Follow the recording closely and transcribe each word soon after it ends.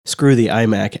screw the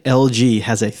iMac, LG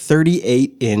has a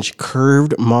 38-inch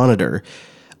curved monitor.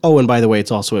 Oh, and by the way,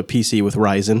 it's also a PC with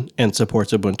Ryzen and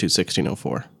supports Ubuntu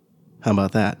 16.04. How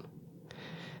about that?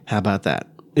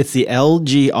 It's the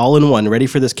LG all-in-one. Ready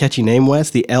for this catchy name, Wes?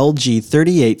 The LG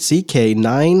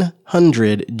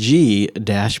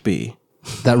 38CK900G-B.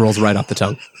 That rolls right off the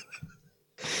tongue.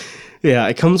 Yeah,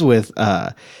 it comes with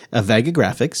a Vega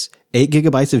graphics, 8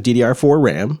 gigabytes of DDR4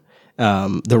 RAM,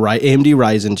 the AMD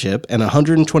Ryzen chip, and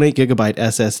 128 gigabyte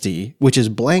SSD, which is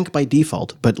blank by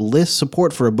default, but lists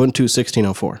support for Ubuntu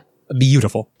 16.04.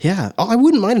 Beautiful. Yeah. I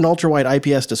wouldn't mind an ultra-wide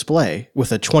IPS display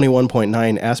with a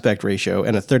 21.9 aspect ratio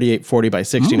and a 3840 by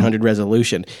 1600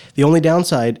 resolution. The only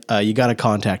downside, you got to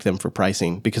contact them for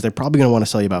pricing because they're probably going to want to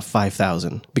sell you about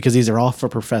 $5,000 because these are all for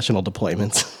professional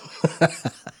deployments.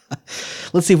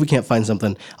 Let's see if we can't find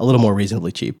something a little more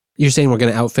reasonably cheap. You're saying we're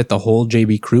going to outfit the whole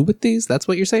JB crew with these? That's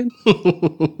what you're saying?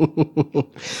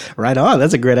 Right on.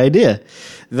 That's a great idea.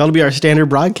 That'll be our standard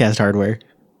broadcast hardware.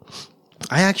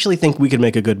 I actually think we could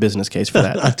make a good business case for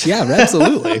that. Yeah,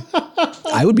 absolutely.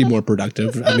 I would be more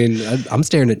productive. I mean, I'm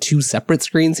staring at 2 separate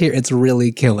screens here. It's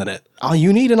really killing it. Oh,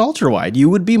 you need an ultra-wide. You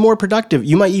would be more productive.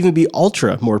 You might even be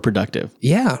ultra more productive.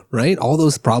 Yeah, right? All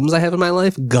those problems I have in my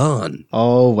life, gone.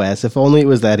 Oh, Wes, if only it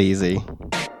was that easy.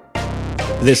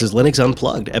 This is Linux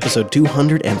Unplugged, episode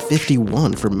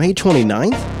 251 for May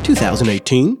 29th,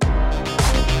 2018.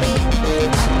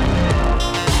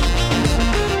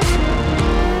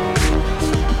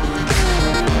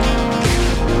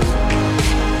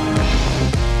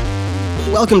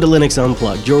 Welcome to Linux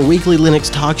Unplugged, your weekly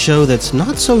Linux talk show that's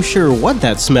not so sure what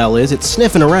that smell is. It's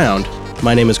sniffing around.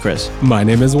 My name is Chris. My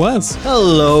name is Wes.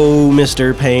 Hello,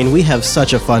 Mr. Payne. We have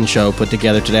such a fun show put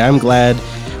together today. I'm glad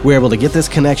we're able to get this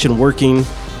connection working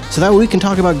so that we can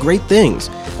talk about great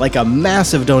things, like a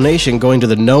massive donation going to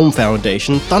the Gnome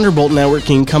Foundation, Thunderbolt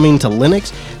networking coming to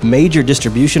Linux, major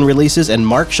distribution releases, and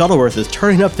Mark Shuttleworth is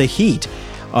turning up the heat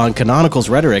on Canonical's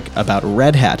rhetoric about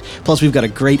Red Hat. Plus, we've got a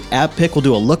great app pick. We'll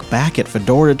do a look back at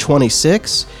Fedora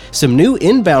 26, some new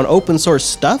inbound open source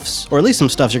stuffs, or at least some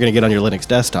stuffs you're going to get on your Linux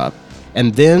desktop,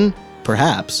 and then,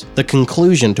 perhaps, the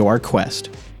conclusion to our quest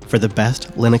for the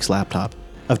best Linux laptop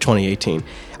of 2018.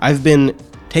 I've been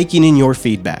taking in your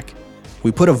feedback.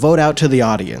 We put a vote out to the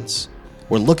audience.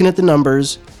 We're looking at the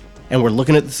numbers, and we're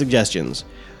looking at the suggestions.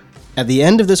 At the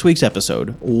end of this week's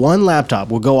episode, one laptop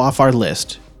will go off our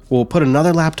list. We'll put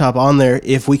another laptop on there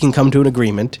if we can come to an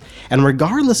agreement. And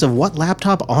regardless of what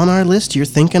laptop on our list you're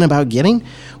thinking about getting,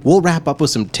 we'll wrap up with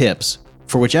some tips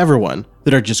for whichever one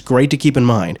that are just great to keep in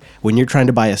mind when you're trying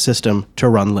to buy a system to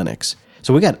run Linux.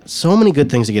 So we got so many good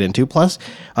things to get into. Plus,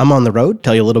 I'm on the road,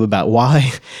 tell you a little bit about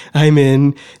why I'm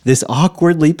in this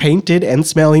awkwardly painted and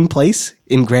smelling place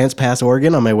in Grants Pass,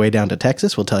 Oregon on my way down to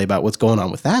Texas. We'll tell you about what's going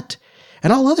on with that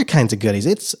and all other kinds of goodies.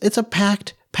 It's a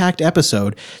packed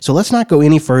episode, so let's not go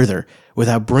any further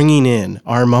without bringing in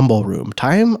our mumble room.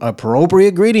 Time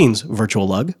appropriate greetings, Virtual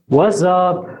Lug. What's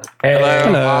up?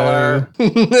 Hello.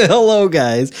 Hello,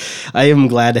 guys. I am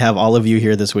glad to have all of you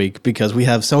here this week because we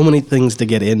have so many things to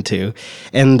get into,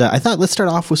 and I thought let's start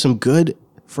off with some good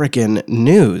frickin'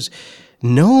 news.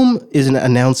 Gnome is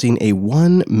announcing a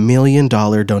 $1 million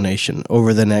donation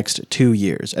over the next 2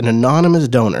 years. An anonymous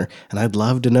donor, and I'd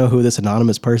love to know who this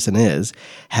anonymous person is,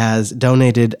 has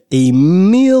donated $1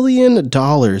 million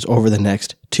over the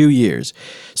next 2 years,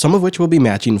 some of which will be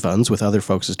matching funds with other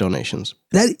folks' donations.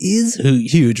 That is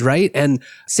huge, right? And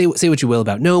say what you will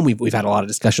about Gnome. We've had a lot of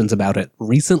discussions about it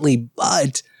recently,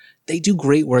 but they do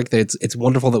great work. It's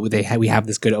wonderful that we have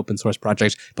this good open source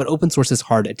project, but open source is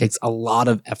hard. It takes a lot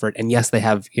of effort. And yes, they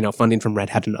have, funding from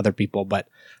Red Hat and other people, but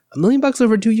 $1 million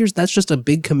over 2 years, that's just a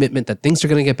big commitment that things are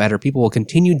going to get better. People will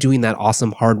continue doing that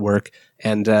awesome hard work.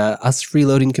 And us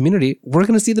freeloading community, we're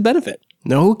going to see the benefit.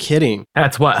 No kidding.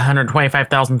 That's what,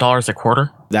 $125,000 a quarter?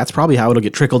 That's probably how it'll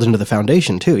get trickled into the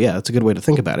foundation too. Yeah, that's a good way to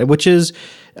think about it, which is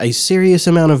a serious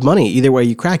amount of money. Either way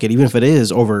you crack it, even if it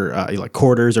is over like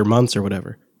quarters or months or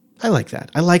whatever. I like that.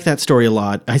 I like that story a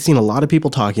lot. I've seen a lot of people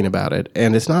talking about it,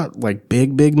 and it's not like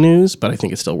big news, but I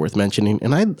think it's still worth mentioning.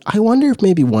 And I wonder if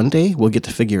maybe one day we'll get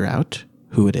to figure out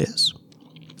who it is.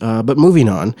 But moving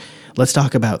on, let's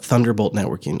talk about Thunderbolt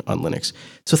networking on Linux.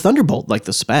 So Thunderbolt, like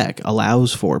the spec,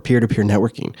 allows for peer-to-peer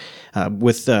networking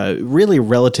with really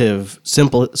relative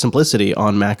simplicity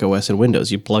on Mac OS and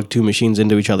Windows. You plug 2 machines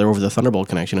into each other over the Thunderbolt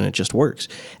connection and it just works.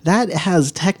 That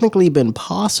has technically been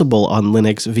possible on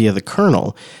Linux via the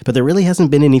kernel, but there really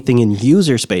hasn't been anything in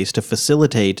user space to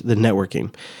facilitate the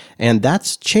networking. And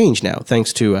that's changed now,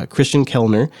 thanks to Christian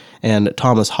Kellner and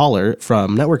Thomas Haller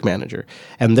from Network Manager.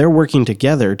 And they're working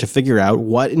together to figure out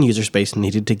what in user user space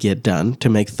needed to get done to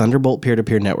make Thunderbolt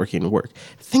peer-to-peer networking work.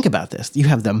 Think about this. You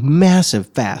have the massive,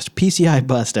 fast PCI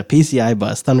bus to PCI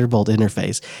bus Thunderbolt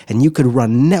interface, and you could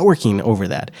run networking over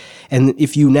that. And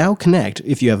if you now connect,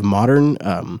 if you have modern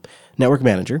network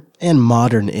manager and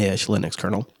modern-ish Linux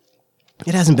kernel,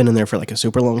 it hasn't been in there for like a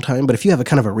super long time, but if you have a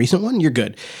kind of a recent one, you're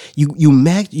good. You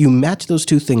match those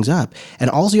two things up, and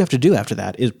all you have to do after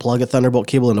that is plug a Thunderbolt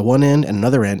cable into one end and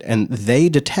another end, and they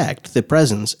detect the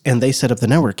presence and they set up the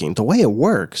networking. The way it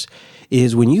works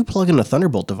is when you plug in a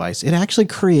Thunderbolt device, it actually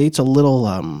creates a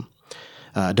little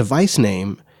device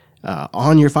name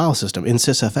on your file system in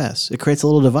sysfs. It creates a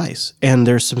little device, and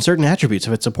there's some certain attributes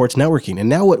if it supports networking. And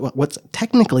now what's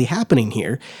technically happening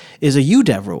here is a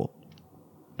UDEV rule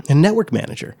and network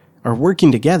manager are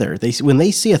working together. When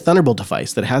they see a Thunderbolt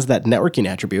device that has that networking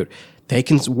attribute, you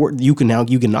get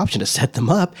an option to set them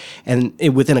up, and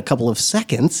within a couple of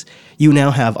seconds, you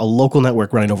now have a local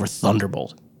network running over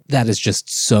Thunderbolt. That is just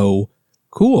so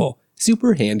cool.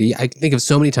 Super handy. I think of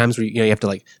so many times where you have to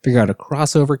like figure out a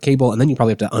crossover cable, and then you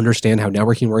probably have to understand how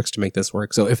networking works to make this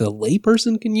work. So if a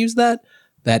layperson can use that,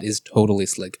 that is totally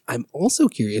slick. I'm also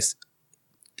curious,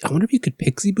 I wonder if you could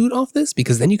PXE boot off this,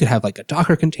 because then you could have like a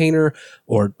Docker container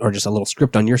or just a little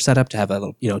script on your setup to have a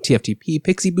little, TFTP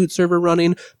PXE boot server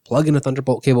running, plug in a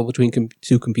Thunderbolt cable between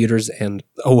two computers, and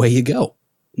away you go.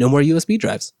 No more USB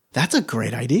drives. That's a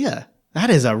great idea.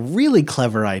 That is a really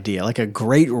clever idea, like a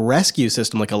great rescue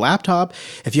system, like a laptop.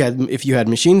 If you had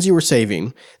machines you were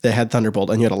saving that had Thunderbolt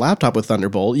and you had a laptop with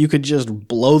Thunderbolt, you could just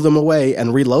blow them away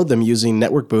and reload them using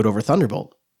network boot over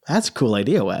Thunderbolt. That's a cool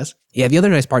idea, Wes. Yeah, the other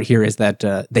nice part here is that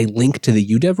they link to the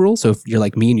UDEV rule. So if you're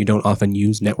like me and you don't often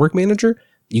use Network Manager,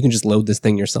 you can just load this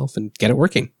thing yourself and get it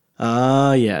working.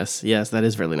 Yes, that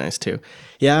is really nice too.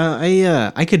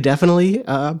 Yeah, I could definitely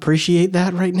appreciate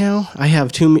that right now. I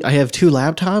have two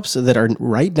laptops that are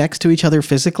right next to each other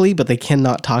physically, but they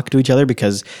cannot talk to each other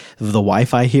because the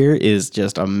Wi-Fi here is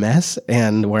just a mess.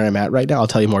 And where I'm at right now, I'll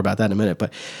tell you more about that in a minute,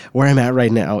 but where I'm at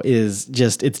right now is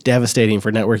just, it's devastating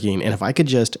for networking. And if I could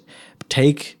just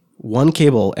take one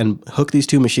cable and hook these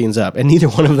two machines up, and neither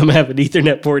one of them have an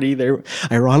Ethernet port either.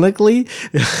 Ironically,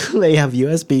 they have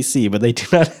USB-C, but they do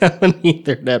not have an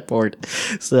Ethernet port.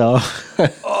 So,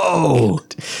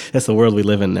 that's the world we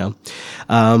live in now.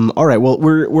 All right, well,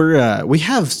 we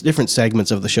have different segments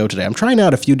of the show today. I'm trying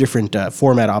out a few different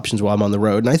format options while I'm on the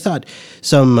road, and I thought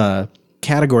some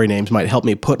category names might help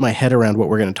me put my head around what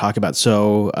we're going to talk about.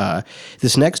 So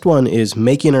this next one is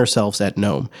Making Ourselves at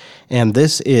Gnome. And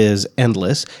this is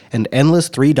Endless. And Endless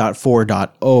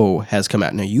 3.4.0 has come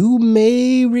out. Now, you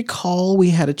may recall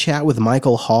we had a chat with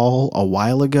Michael Hall a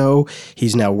while ago.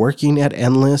 He's now working at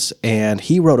Endless, and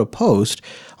he wrote a post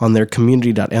on their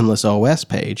community.endlessOS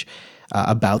page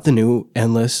about the new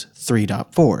Endless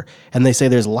 3.4. And they say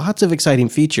there's lots of exciting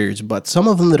features, but some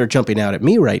of them that are jumping out at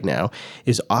me right now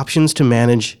is options to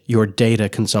manage your data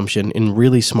consumption in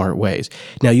really smart ways.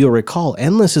 Now, you'll recall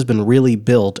Endless has been really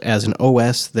built as an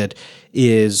OS that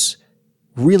is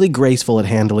really graceful at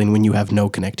handling when you have no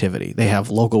connectivity. They have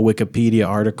local Wikipedia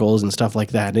articles and stuff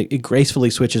like that. It gracefully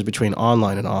switches between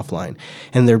online and offline,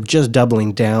 and they're just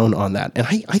doubling down on that. And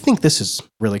I think this is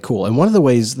really cool. And one of the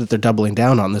ways that they're doubling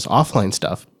down on this offline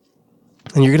stuff,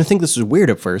 and you're going to think this is weird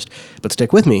at first, but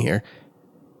stick with me here,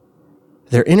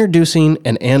 they're introducing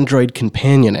an Android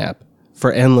companion app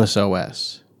for Endless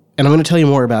OS. And I'm going to tell you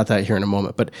more about that here in a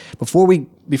moment. But before we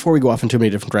go off in too many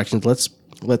different directions,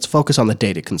 let's focus on the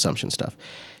data consumption stuff.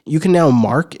 You can now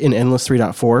mark in Endless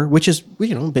 3.4, which is,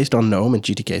 based on GNOME and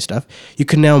GTK stuff, you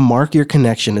can now mark your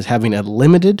connection as having a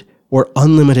limited or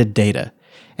unlimited data.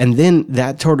 And then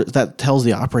that tells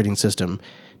the operating system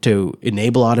to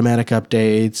enable automatic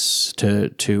updates,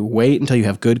 to wait until you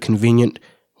have good, convenient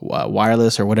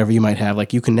wireless or whatever you might have.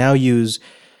 Like, you can now use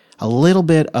a little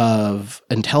bit of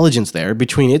intelligence there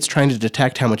between it's trying to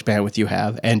detect how much bandwidth you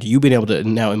have and you being able to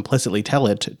now implicitly tell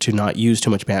it to not use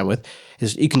too much bandwidth.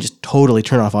 Is you can just totally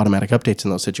turn off automatic updates in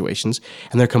those situations.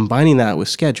 And they're combining that with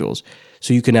schedules.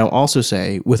 So you can now also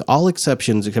say, with all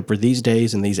exceptions except for these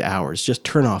days and these hours, just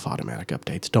turn off automatic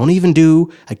updates. Don't even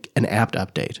do an apt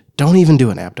update. Don't even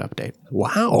do an apt update.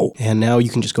 Wow. And now you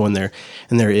can just go in there,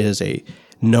 and there is a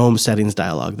GNOME settings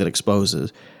dialog that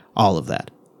exposes all of that.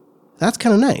 That's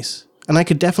kind of nice. And I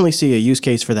could definitely see a use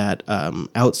case for that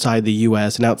outside the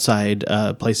US and outside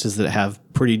places that have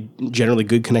pretty generally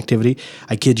good connectivity.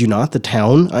 I kid you not, the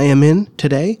town I am in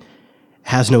today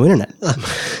has no internet.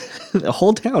 The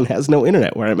whole town has no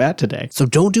internet where I'm at today. So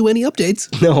don't do any updates.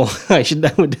 No, I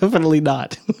would definitely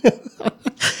not.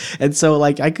 And so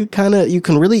like you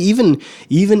can really even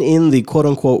in the quote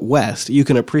unquote West, you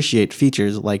can appreciate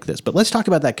features like this. But let's talk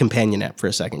about that companion app for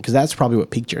a second, because that's probably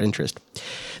what piqued your interest.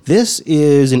 This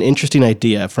is an interesting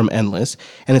idea from Endless,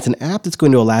 and it's an app that's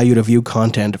going to allow you to view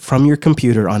content from your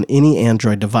computer on any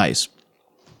Android device.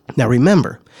 Now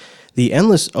remember, the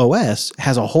Endless OS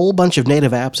has a whole bunch of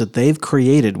native apps that they've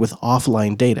created with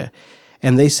offline data.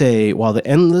 And they say, while the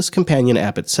Endless Companion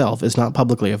app itself is not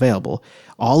publicly available,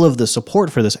 all of the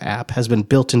support for this app has been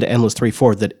built into Endless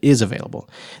 3.4 that is available.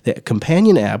 The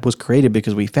Companion app was created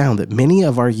because we found that many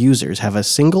of our users have a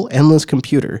single Endless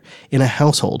computer in a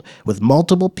household with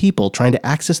multiple people trying to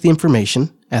access the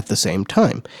information at the same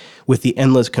time. With the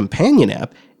Endless Companion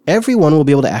app, everyone will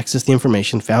be able to access the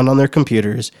information found on their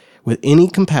computers with any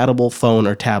compatible phone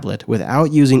or tablet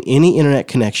without using any internet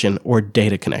connection or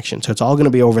data connection. So it's all going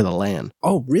to be over the LAN.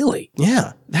 Oh, really?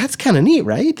 Yeah, that's kind of neat,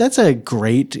 right? That's a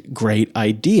great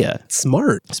idea.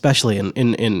 Smart. Especially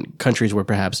in countries where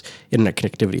perhaps internet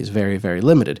connectivity is very, very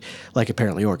limited, like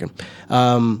apparently Oregon,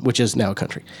 which is now a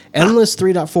country. Endless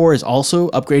 3.4 is also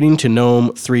upgrading to GNOME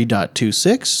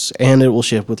 3.26, and it will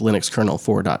ship with Linux kernel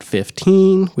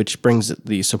 4.15, which brings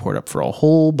the support up for a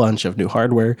whole bunch of new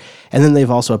hardware. And then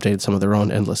they've also updated some of their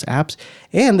own Endless apps,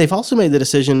 and they've also made the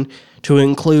decision to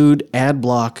include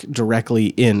AdBlock directly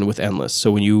in with Endless. So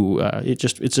when you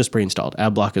it's just pre-installed.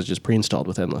 AdBlock is just pre-installed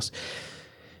with Endless.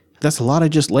 That's a lot I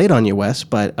just laid on you, Wes,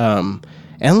 but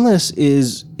Endless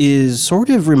is sort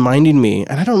of reminding me,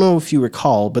 and I don't know if you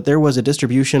recall, but there was a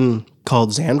distribution called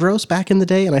Xandros back in the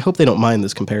day, and I hope they don't mind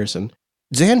this comparison.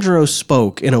 Xandros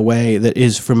spoke in a way that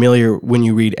is familiar when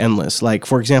you read Endless. Like,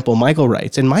 for example, Michael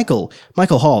writes, and Michael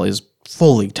Hall is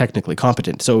fully technically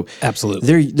competent. So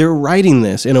absolutely, they're writing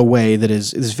this in a way that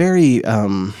is very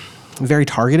very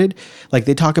targeted. Like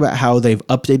they talk about how they've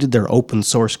updated their open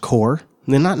source core.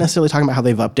 They're not necessarily talking about how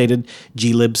they've updated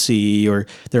glibc or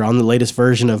they're on the latest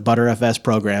version of ButterFS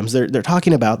programs. They're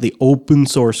talking about the open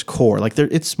source core. Like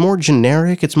it's more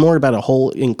generic. It's more about a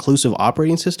whole inclusive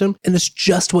operating system, and it's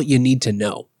just what you need to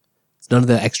know. It's none of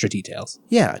the extra details.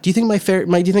 Yeah. Do you think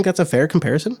do you think that's a fair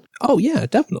comparison? Oh yeah,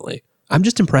 definitely. I'm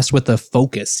just impressed with the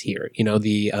focus here. You know,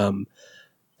 they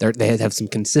have some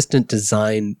consistent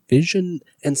design vision,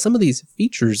 and some of these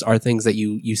features are things that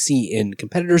you see in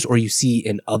competitors or you see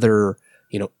in other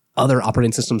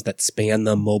operating systems that span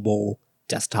the mobile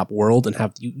desktop world, and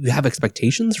you have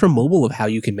expectations from mobile of how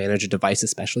you can manage a device,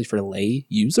 especially for lay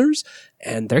users,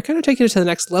 and they're kind of taking it to the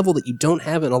next level that you don't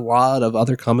have in a lot of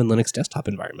other common Linux desktop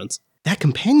environments. That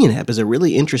companion app is a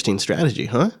really interesting strategy,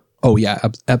 huh? Oh yeah,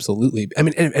 absolutely. I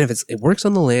mean, and if it works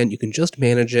on the LAN, you can just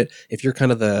manage it. If you're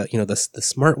kind of the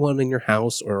smart one in your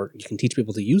house, or you can teach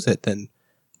people to use it, then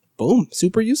boom,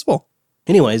 super useful.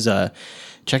 Anyways,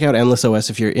 check out Endless OS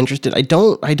if you're interested. I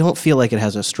don't feel like it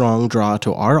has a strong draw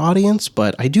to our audience,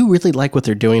 but I do really like what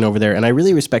they're doing over there, and I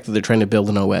really respect that they're trying to build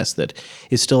an OS that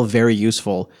is still very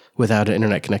useful without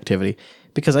internet connectivity.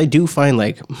 Because I do find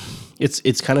like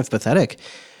it's kind of pathetic.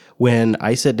 When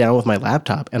I sit down with my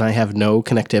laptop and I have no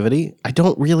connectivity, I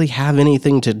don't really have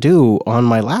anything to do on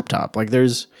my laptop. Like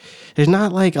there's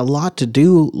not like a lot to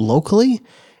do locally.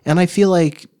 And I feel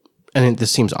like, and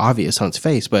this seems obvious on its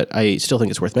face, but I still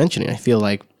think it's worth mentioning. I feel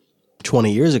like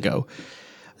 20 years ago,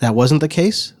 that wasn't the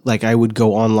case. Like I would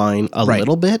go online a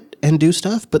little bit and do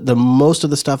stuff, but the most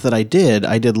of the stuff that I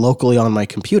did locally on my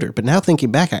computer. But now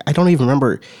thinking back, I don't even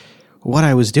remember what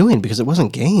I was doing because it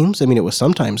wasn't games. I mean, it was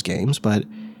sometimes games, but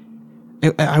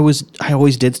I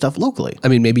always did stuff locally. I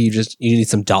mean, maybe you need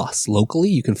some DOS locally.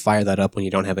 You can fire that up when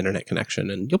you don't have internet connection,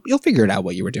 and you'll figure it out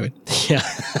what you were doing. Yeah,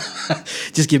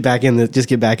 just get back in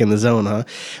the zone,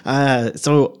 huh?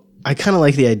 So I kind of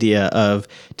like the idea of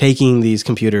taking these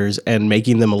computers and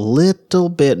making them a little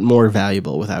bit more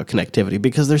valuable without connectivity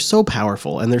because they're so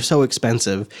powerful and they're so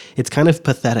expensive. It's kind of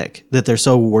pathetic that they're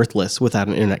so worthless without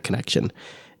an internet connection,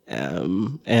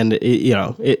 and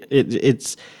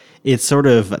it's sort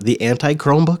of the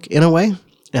anti-Chromebook in a way,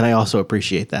 and I also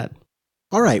appreciate that.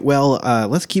 All right, well,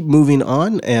 let's keep moving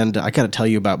on, and I got to tell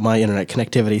you about my internet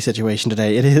connectivity situation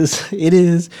today. It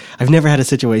is. I've never had a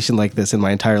situation like this in my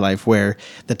entire life where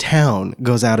the town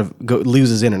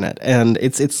loses internet, and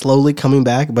it's slowly coming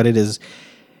back, but it is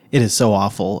so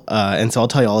awful, and so I'll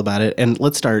tell you all about it. And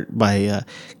let's start by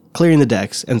clearing the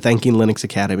decks and thanking Linux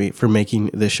Academy for making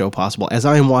this show possible. As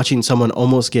I am watching someone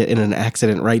almost get in an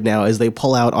accident right now as they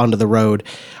pull out onto the road,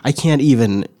 I can't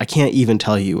even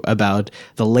tell you about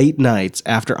the late nights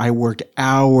after I worked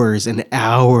hours and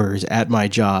hours at my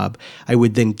job. I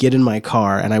would then get in my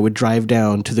car and I would drive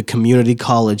down to the community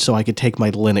college so I could take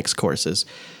my Linux courses.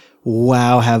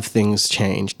 wow, have things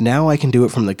changed. Now I can do it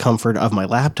from the comfort of my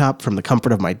laptop, from the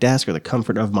comfort of my desk, or the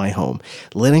comfort of my home.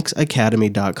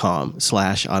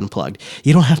 linuxacademy.com/unplugged.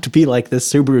 You don't have to be like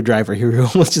this Subaru driver here who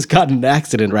almost just got in an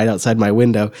accident right outside my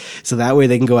window. So that way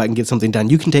they can go out and get something done.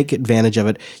 You can take advantage of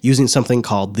it using something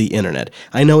called the internet.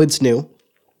 I know it's new.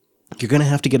 You're going to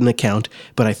have to get an account,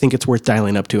 but I think it's worth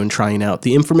dialing up to and trying out.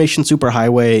 The information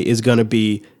superhighway is going to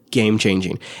be game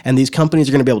changing. And these companies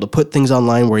are going to be able to put things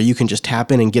online where you can just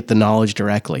tap in and get the knowledge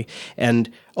directly. And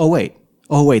oh wait,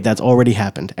 that's already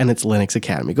happened. And it's Linux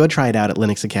Academy. Go try it out at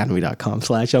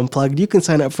linuxacademy.com/unplugged. You can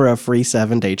sign up for a free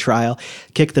 7-day trial.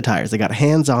 Kick the tires. They got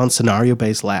hands-on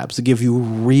scenario-based labs to give you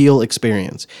real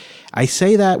experience. I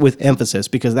say that with emphasis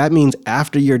because that means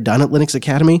after you're done at Linux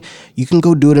Academy, you can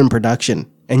go do it in production.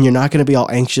 And you're not going to be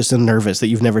all anxious and nervous that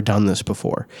you've never done this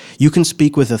before. You can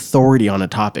speak with authority on a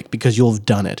topic because you'll have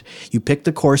done it. You pick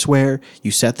the courseware,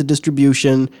 you set the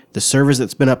distribution, the servers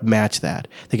that spin up match that.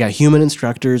 They got human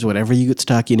instructors. Whenever you get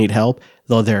stuck, you need help,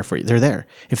 they're there for you. They're there.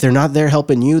 If they're not there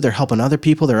helping you, they're helping other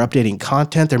people. They're updating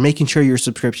content. They're making sure your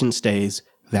subscription stays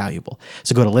valuable.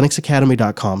 So go to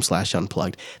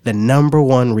linuxacademy.com/unplugged, the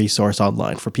 #1 resource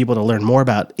online for people to learn more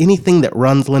about anything that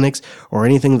runs Linux or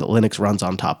anything that Linux runs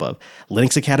on top of.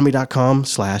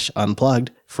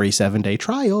 linuxacademy.com/unplugged, free 7-day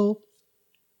trial.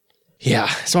 Yeah,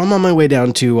 so I'm on my way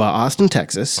down to Austin,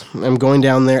 Texas. I'm going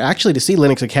down there actually to see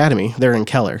Linux Academy. They're in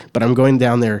Keller, but I'm going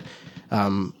down there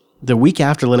the week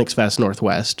after Linux Fest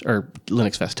Northwest, or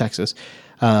Linux Fest Texas.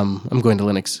 I'm going to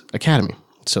Linux Academy.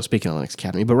 So speaking of Linux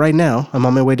Academy, but right now I'm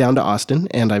on my way down to Austin,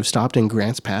 and I've stopped in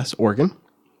Grants Pass, Oregon,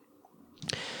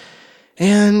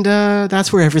 and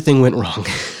that's where everything went wrong.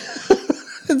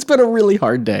 It's been a really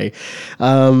hard day,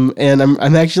 and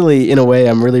I'm actually, in a way,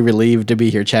 I'm really relieved to be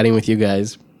here chatting with you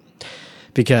guys,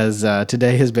 because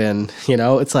today has been,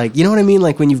 it's like, you know what I mean?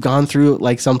 Like when you've gone through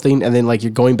like something and then like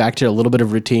you're going back to a little bit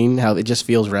of routine, how it just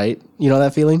feels right. You know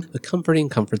that feeling? The comforting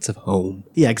comforts of home.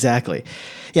 Yeah, exactly.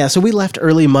 Yeah, so we left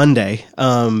early Monday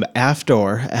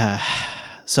after.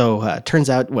 Turns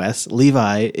out, Wes,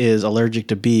 Levi is allergic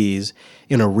to bees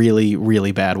in a really,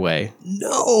 really bad way.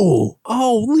 No.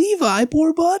 Oh, Levi,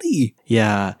 poor buddy.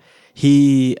 Yeah.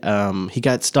 He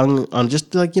got stung on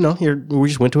just like, we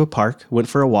just went to a park, went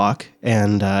for a walk,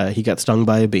 and he got stung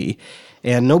by a bee.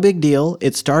 And no big deal.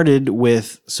 It started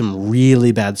with some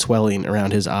really bad swelling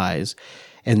around his eyes.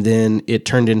 And then it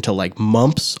turned into like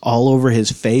mumps all over his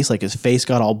face. Like his face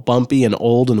got all bumpy and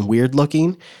old and weird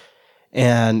looking.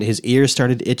 And his ears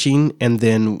started itching. And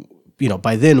then,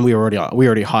 by then we were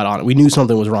already hot on it. We knew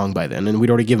something was wrong by then. And we'd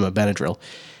already given him a Benadryl.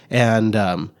 And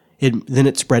then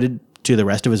it spread to the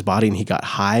rest of his body, and he got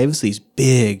hives, these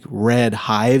big red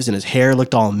hives, and his hair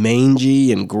looked all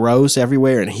mangy and gross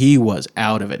everywhere, and he was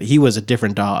out of it. He was a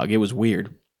different dog. It was weird.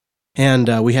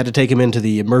 And we had to take him into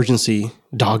the emergency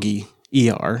doggy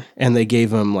ER, and they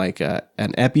gave him like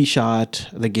an epi shot,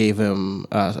 they gave him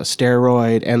a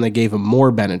steroid, and they gave him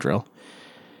more Benadryl.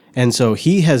 And so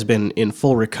he has been in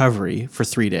full recovery for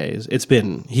 3 days.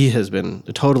 He has been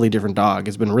a totally different dog.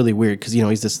 It's been really weird because,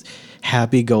 he's this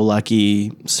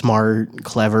happy-go-lucky, smart,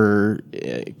 clever,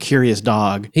 curious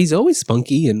dog. He's always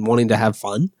spunky and wanting to have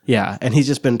fun. Yeah, and he's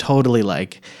just been totally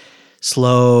like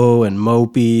slow and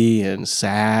mopey and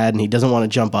sad, and he doesn't want to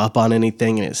jump up on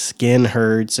anything, and his skin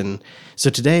hurts. And so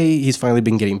today he's finally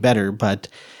been getting better, but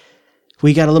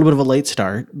we got a little bit of a late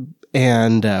start.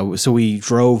 And so we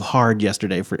drove hard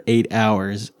yesterday for 8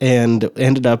 hours and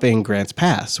ended up in Grants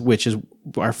Pass, which is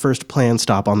our first planned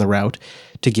stop on the route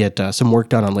to get some work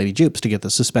done on Lady Jupes, to get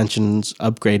the suspensions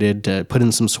upgraded, to put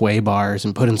in some sway bars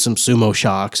and put in some sumo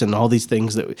shocks and all these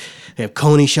things that they have,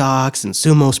 Coney shocks and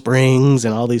sumo springs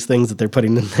and all these things that they're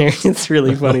putting in there. It's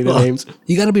really funny, the names.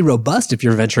 You got to be robust if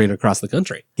you're venturing across the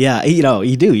country. Yeah,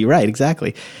 you do. You're right,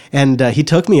 exactly. And he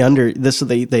took me under this. So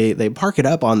they park it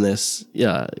up on this,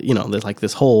 there's like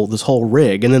this whole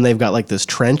rig, and then they've got like this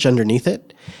trench underneath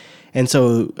it. And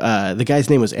so the guy's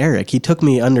name was Eric. He took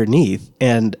me underneath,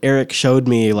 and Eric showed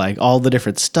me like all the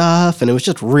different stuff, and it was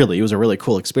a really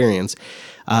cool experience.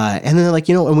 And then they're like,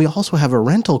 and we also have a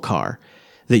rental car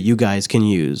that you guys can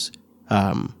use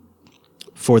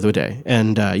for the day.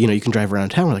 And, you can drive around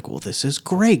town. We're like, well, this is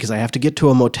great because I have to get to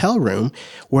a motel room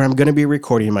where I'm going to be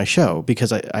recording my show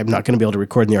because I'm not going to be able to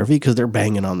record in the RV because they're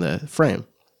banging on the frame.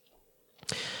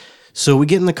 So we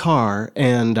get in the car,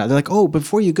 and they're like, "Oh,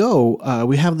 before you go,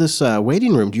 we have this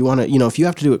waiting room. Do you want to, if you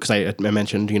have to do it?" Because I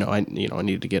mentioned, I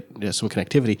needed to get some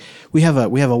connectivity. We have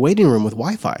a waiting room with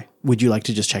Wi-Fi. Would you like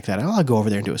to just check that out? I'll go over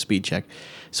there and do a speed check.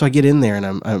 So I get in there, and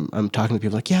I'm talking to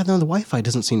people like, "Yeah, no, the Wi-Fi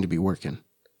doesn't seem to be working."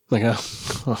 I'm like,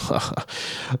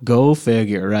 go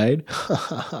figure, right?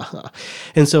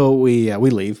 And so we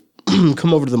leave,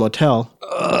 come over to the motel.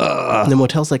 And the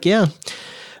motel's like, yeah,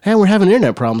 hey, we're having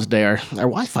internet problems today. Our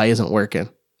Wi-Fi isn't working.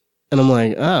 And I'm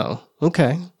like, oh,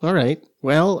 okay, all right.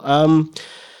 Well,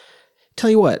 tell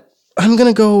you what, I'm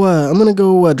gonna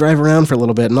go drive around for a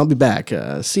little bit, and I'll be back.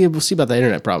 We'll see about the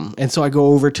internet problem. And so I go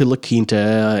over to La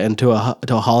Quinta and to a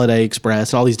Holiday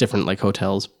Express and all these different like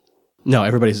hotels. No,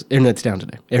 everybody's internet's down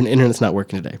today. Internet's not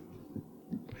working today.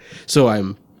 So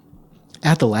I'm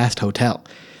at the last hotel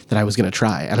that I was gonna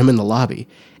try, and I'm in the lobby,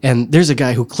 and there's a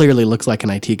guy who clearly looks like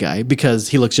an IT guy because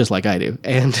he looks just like I do,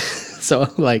 and.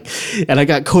 So like, and I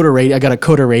got a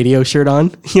Coda Radio shirt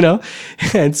on, you know?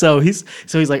 And so he's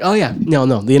like, oh yeah, no,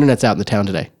 the internet's out in the town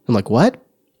today. I'm like, what?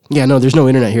 Yeah, no, there's no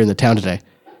internet here in the town today.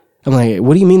 I'm like,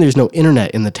 what do you mean there's no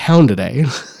internet in the town today?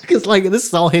 Because like, this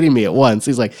is all hitting me at once.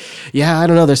 He's like, yeah, I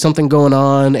don't know, there's something going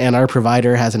on and our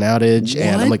provider has an outage. What?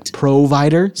 And I'm like,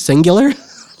 provider, singular?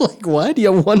 Like what?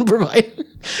 You have one provider?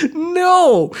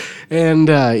 No. And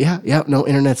yeah, no,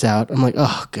 internet's out. I'm like,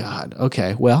 oh God,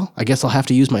 okay, well, I guess I'll have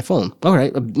to use my phone. All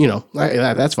right,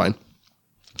 that's fine.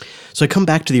 So I come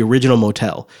back to the original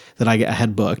motel that I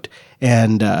had booked,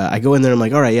 and I go in there. And I'm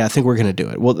like, all right, yeah, I think we're gonna do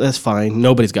it. Well, that's fine.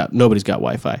 Nobody's got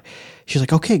Wi-Fi. She's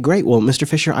like, okay, great. Well, Mr.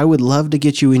 Fisher, I would love to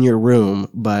get you in your room,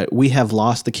 but we have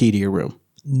lost the key to your room.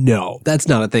 No, that's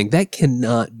not a thing. That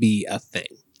cannot be a thing.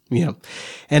 Yeah.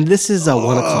 And this is 1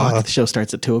 o'clock. The show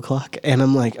starts at 2 o'clock. And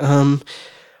I'm like,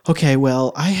 okay,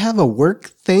 well, I have a work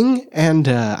thing and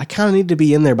I kind of need to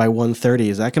be in there by 1:30.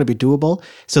 Is that going to be doable?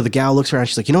 So the gal looks around.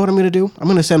 She's like, you know what I'm going to do? I'm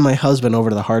going to send my husband over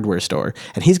to the hardware store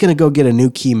and he's going to go get a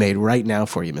new key made right now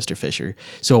for you, Mr. Fisher.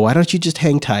 So why don't you just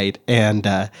hang tight and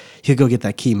he'll go get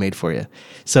that key made for you.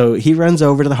 So he runs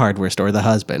over to the hardware store, the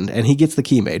husband, and he gets the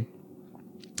key made.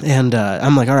 And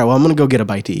I'm like, all right, well, I'm going to go get a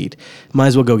bite to eat. Might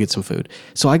as well go get some food.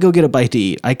 So I go get a bite to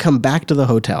eat. I come back to the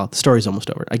hotel. The story's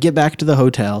almost over. I get back to the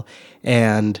hotel,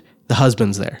 and the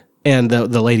husband's there. And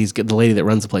the lady that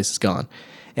runs the place is gone.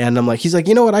 And I'm like, he's like,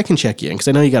 you know what? I can check you in because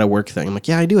I know you got a work thing. I'm like,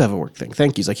 yeah, I do have a work thing.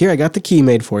 Thank you. He's like, here, I got the key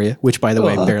made for you, which, by the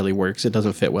way, barely works. It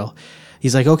doesn't fit well.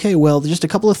 He's like, okay, well, just a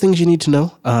couple of things you need to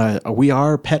know. We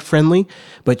are pet friendly,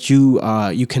 but you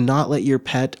cannot let your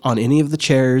pet on any of the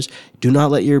chairs. Do not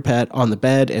let your pet on the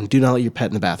bed, and do not let your pet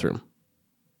in the bathroom.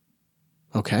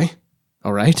 Okay,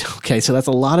 all right, okay. So that's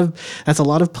a lot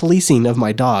of policing of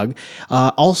my dog.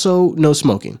 Also, no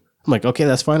smoking. I'm like, okay,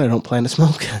 that's fine. I don't plan to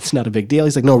smoke. That's not a big deal.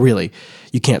 He's like, no, really,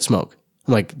 you can't smoke.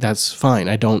 I'm like, that's fine.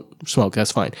 I don't smoke.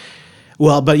 That's fine.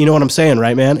 Well, but you know what I'm saying,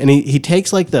 right, man? And he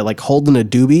takes like the holding a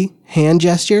doobie hand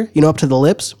gesture, you know, up to the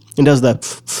lips and does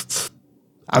the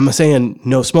I'm saying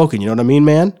no smoking, you know what I mean,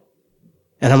 man?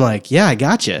 And I'm like, yeah, I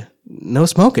gotcha. No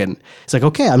smoking. It's like,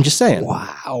 okay, I'm just saying.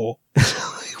 Wow.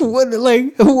 What do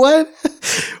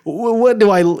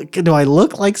I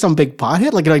look like some big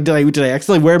pothead? Like did I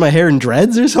accidentally wear my hair in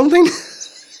dreads or something?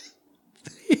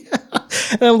 Yeah.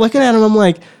 And I'm looking at him, I'm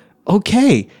like,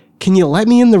 okay, can you let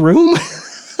me in the room?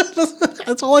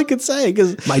 That's all I could say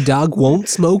because my dog won't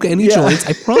smoke any joints.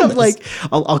 I promise. Like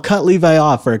I'll cut Levi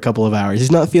off for a couple of hours.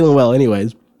 He's not feeling well,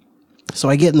 anyways. So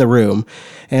I get in the room,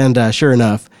 and sure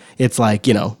enough, it's like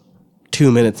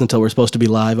 2 minutes until we're supposed to be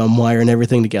live. I'm wiring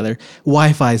everything together.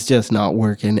 Wi-Fi's just not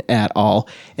working at all,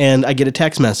 and I get a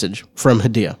text message from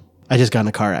Hadia. I just got in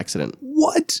a car accident.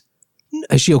 What?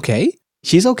 Is she okay?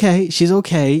 She's okay. She's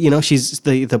okay. She's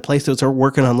the place that's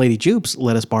working on Lady Jupes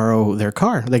let us borrow their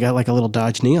car. They got like a little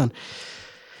Dodge Neon.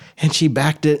 And she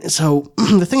backed it. So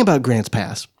the thing about Grants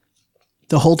Pass,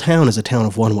 the whole town is a town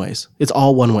of one-ways. It's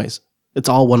all one-ways. It's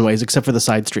all one-ways except for the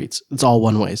side streets. It's all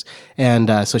one-ways.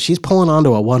 And so she's pulling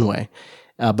onto a one-way,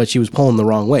 but she was pulling the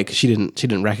wrong way because she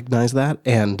didn't recognize that.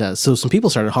 And so some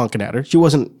people started honking at her.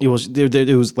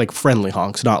 It was like friendly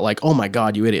honks, not like, oh my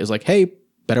God, you idiot. It was like, hey,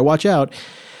 better watch out.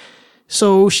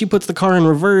 So she puts the car in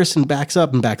reverse and backs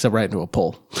up right into a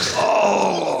pole.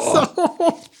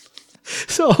 Oh.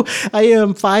 So I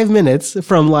am 5 minutes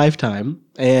from lifetime,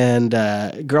 and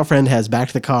girlfriend has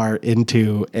backed the car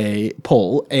into a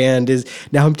pole, and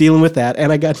now I'm dealing with that,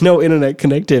 and I got no internet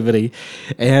connectivity,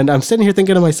 and I'm sitting here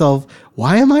thinking to myself,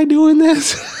 why am I doing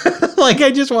this? Like,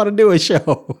 I just want to do a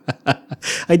show.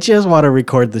 I just want to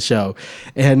record the show.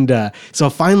 And so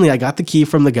finally I got the key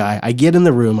from the guy. I get in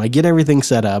the room. I get everything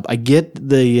set up. I get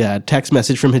the text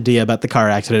message from Hadia about the car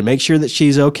accident. Make sure that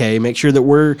she's okay. Make sure that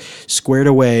we're squared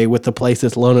away with the place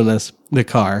that's loaning us the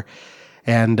car.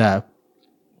 And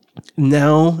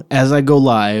Now, as I go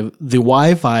live, the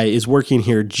Wi-Fi is working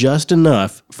here just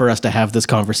enough for us to have this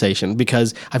conversation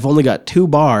because I've only got 2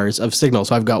 bars of signal.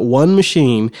 So I've got one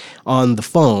machine on the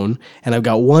phone and I've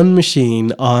got one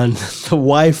machine on the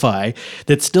Wi-Fi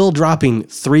that's still dropping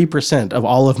 3% of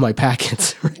all of my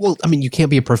packets. Well, I mean, you can't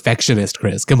be a perfectionist,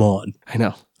 Chris. Come on. I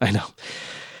know.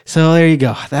 So there you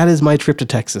go. That is my trip to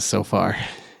Texas so far.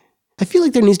 I feel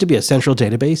like there needs to be a central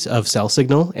database of cell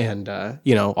signal and,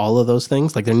 all of those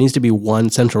things. Like there needs to be one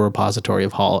central repository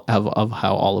of how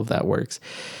all of that works.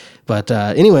 But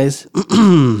anyways,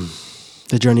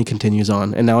 the journey continues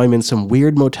on. And now I'm in some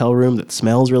weird motel room that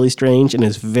smells really strange and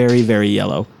is very, very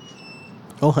yellow.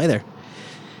 Oh, hi there.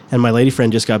 And my lady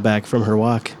friend just got back from her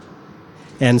walk.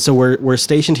 And so we're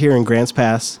stationed here in Grants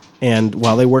Pass. And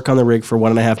while they work on the rig for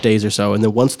 1.5 days or so, and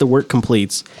then once the work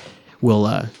completes,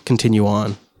 we'll continue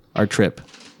on our trip.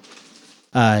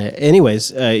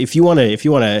 If you want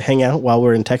to hang out while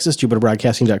we're in Texas,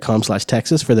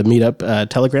 jupiterbroadcasting.com/Texas for the meetup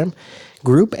Telegram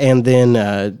group, and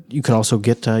then you can also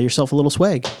get yourself a little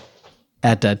swag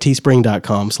at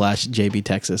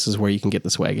teespring.com/JBTexas is where you can get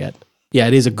the swag at. Yeah,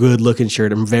 it is a good looking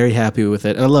shirt. I'm very happy with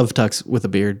it. And I love Tux with a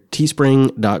beard.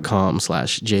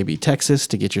 teespring.com/JBTexas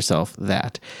to get yourself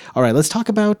that. All right, let's talk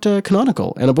about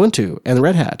Canonical and Ubuntu and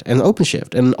Red Hat and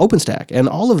OpenShift and OpenStack and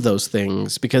all of those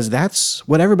things because that's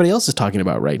what everybody else is talking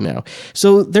about right now.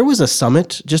 So there was a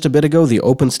summit just a bit ago, the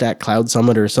OpenStack Cloud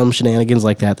Summit or some shenanigans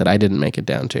like that I didn't make it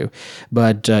down to.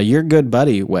 But your good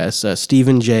buddy, Wes,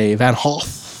 Stephen J. Van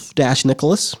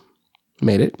Hoff-Nicholas,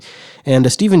 made it.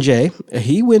 And Stephen J.,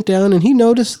 he went down and he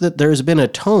noticed that there's been a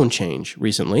tone change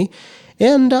recently.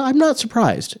 And I'm not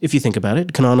surprised. If you think about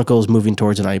it, Canonical is moving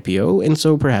towards an IPO, and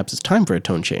so perhaps it's time for a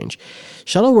tone change.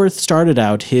 Shuttleworth started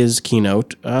out his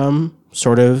keynote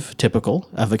sort of typical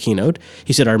of a keynote.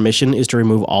 He said, our mission is to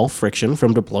remove all friction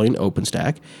from deploying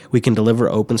OpenStack. We can deliver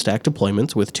OpenStack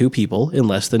deployments with 2 people in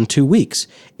less than 2 weeks,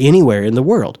 anywhere in the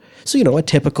world. So, a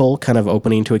typical kind of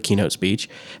opening to a keynote speech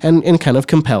and kind of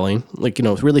compelling,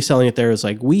 really selling it there is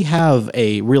like, we have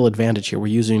a real advantage here. We're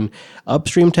using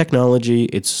upstream technology.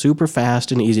 It's super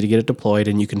fast and easy to get it deployed,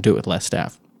 and you can do it with less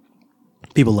staff.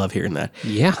 People love hearing that.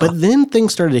 Yeah. But then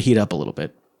things started to heat up a little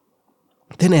bit.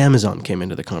 Then Amazon came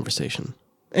into the conversation.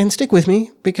 And stick with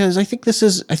me because I think this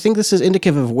is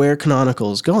indicative of where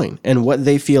Canonical is going and what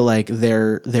they feel like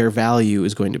their value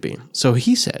is going to be. So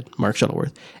he said, Mark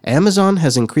Shuttleworth, Amazon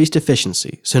has increased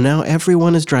efficiency, so now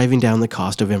everyone is driving down the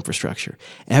cost of infrastructure.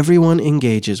 Everyone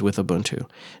engages with Ubuntu,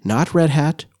 not Red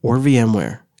Hat or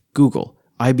VMware. Google,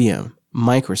 IBM,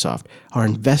 Microsoft are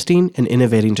investing and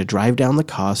innovating to drive down the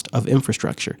cost of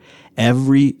infrastructure.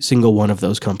 Every single one of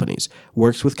those companies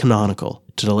works with Canonical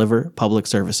to deliver public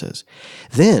services.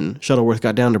 Then Shuttleworth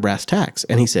got down to brass tacks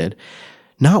and he said,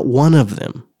 not one of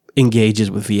them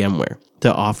engages with VMware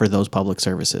to offer those public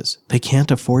services. They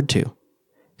can't afford to.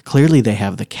 Clearly they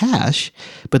have the cash,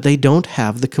 but they don't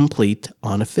have the complete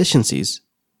on efficiencies.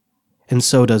 And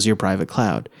so does your private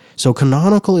cloud. So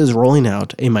Canonical is rolling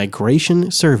out a migration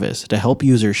service to help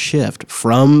users shift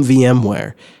from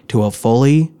VMware to a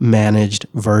fully managed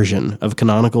version of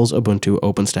Canonical's Ubuntu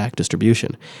OpenStack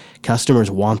distribution.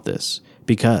 Customers want this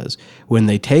because when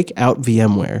they take out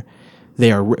VMware,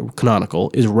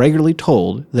 Canonical is regularly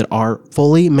told that our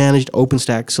fully managed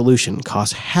OpenStack solution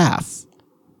costs half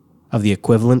of the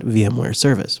equivalent VMware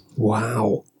service.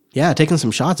 Wow. Yeah, taking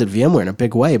some shots at VMware in a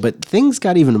big way, but things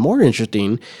got even more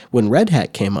interesting when Red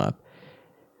Hat came up.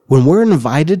 When we're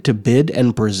invited to bid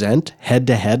and present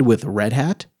head-to-head with Red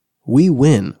Hat, we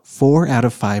win 4 out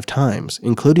of 5 times,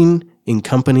 including in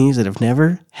companies that have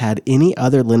never had any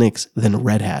other Linux than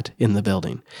Red Hat in the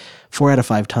building. 4 out of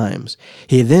 5 times.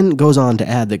 He then goes on to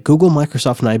add that Google,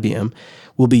 Microsoft, and IBM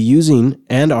will be using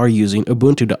and are using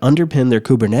Ubuntu to underpin their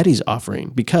Kubernetes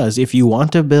offering because if you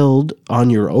want to build on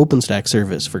your OpenStack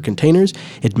service for containers,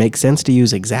 it makes sense to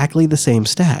use exactly the same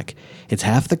stack. It's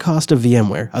half the cost of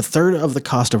VMware, a third of the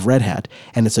cost of Red Hat,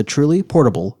 and it's a truly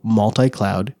portable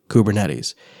multi-cloud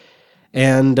Kubernetes.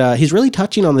 And he's really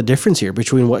touching on the difference here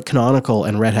between what Canonical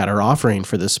and Red Hat are offering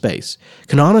for this space.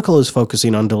 Canonical is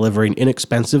focusing on delivering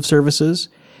inexpensive services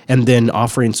and then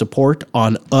offering support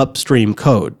on upstream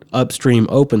code, upstream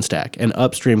OpenStack, and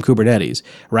upstream Kubernetes,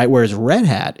 right? Whereas Red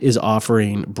Hat is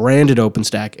offering branded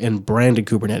OpenStack and branded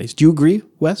Kubernetes. Do you agree,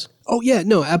 Wes? Oh yeah,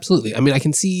 no, absolutely. I mean, I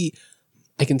can see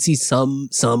some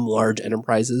large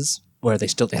enterprises where they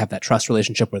have that trust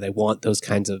relationship where they want those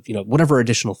kinds of, whatever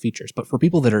additional features. But for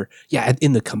people that are,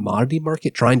 in the commodity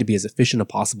market, trying to be as efficient as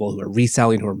possible, who are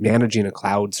reselling, who are managing a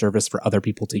cloud service for other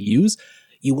people to use,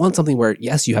 you want something where,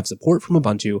 yes, you have support from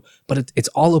Ubuntu, but it's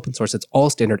all open source, it's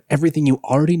all standard, everything you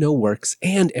already know works,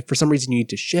 and if for some reason you need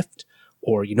to shift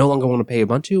or you no longer want to pay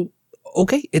Ubuntu,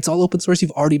 okay, it's all open source.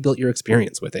 You've already built your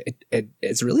experience with it.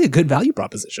 It's really a good value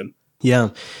proposition. Yeah.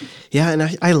 Yeah.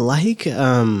 And I like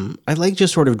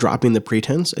just sort of dropping the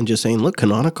pretense and just saying, look,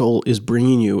 Canonical is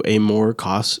bringing you a more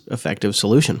cost effective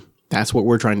solution. That's what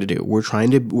we're trying to do. We're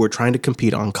trying to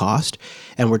compete on cost,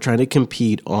 and we're trying to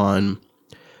compete on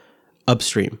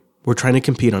upstream. We're trying to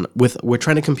compete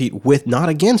with not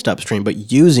against upstream,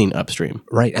 but using upstream.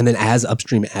 Right. And then as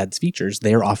upstream adds features,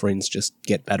 their offerings just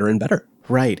get better and better.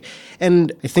 Right.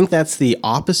 And I think that's the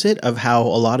opposite of how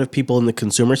a lot of people in the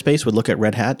consumer space would look at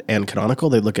Red Hat and Canonical.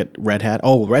 They look at Red Hat.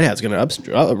 Oh, Red Hat's going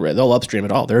to they'll upstream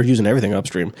it all. They're using everything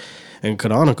upstream. And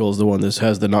Canonical is the one that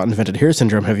has the not invented here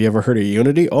syndrome. Have you ever heard of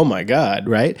Unity? Oh my God,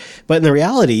 right? But in the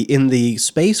reality, in the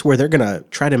space where they're going to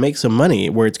try to make some money,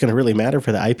 where it's going to really matter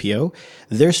for the IPO,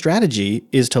 their strategy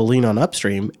is to lean on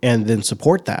upstream and then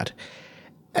support that.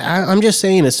 I'm just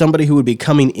saying, as somebody who would be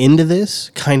coming into this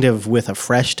kind of with a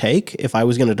fresh take, if I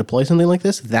was going to deploy something like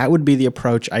this, that would be the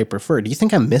approach I prefer. Do you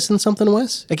think I'm missing something,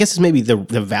 Wes? I guess it's maybe the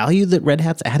value that Red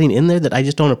Hat's adding in there that I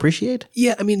just don't appreciate.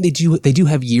 Yeah, I mean, they do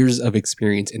have years of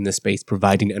experience in this space,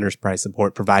 providing enterprise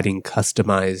support, providing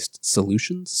customized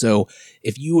solutions. So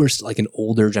if you are like an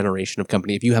older generation of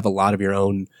company, if you have a lot of your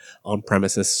own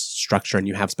on-premises structure and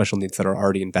you have special needs that are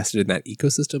already invested in that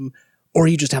ecosystem, or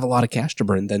you just have a lot of cash to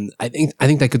burn, then I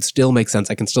think that could still make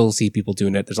sense. I can still see people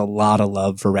doing it. There's a lot of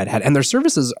love for Red Hat, and their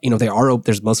services,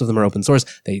 there's most of them are open source.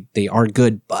 They are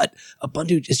good, but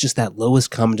Ubuntu is just that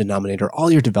lowest common denominator. All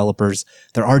your developers,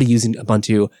 they're already using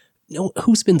Ubuntu.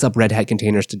 Who spins up Red Hat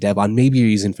containers to dev on? Maybe you're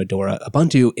using Fedora.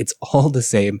 Ubuntu, it's all the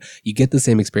same. You get the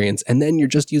same experience, and then you're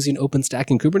just using OpenStack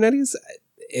and Kubernetes.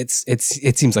 It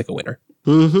seems like a winner.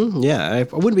 Mm-hmm. Yeah, I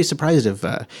wouldn't be surprised if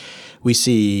we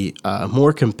see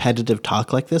more competitive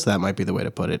talk like this. That might be the way to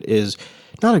put it. Is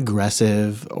not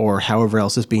aggressive or however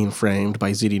else is being framed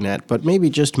by ZDNet, but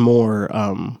maybe just more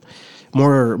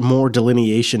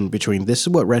delineation between this is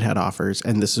what Red Hat offers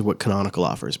and this is what Canonical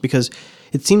offers. Because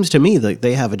it seems to me that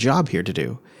they have a job here to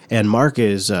do. And Mark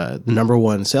is the number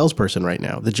one salesperson right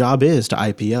now. The job is to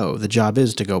IPO. The job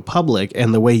is to go public.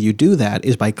 And the way you do that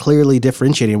is by clearly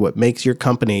differentiating what makes your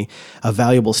company a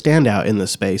valuable standout in the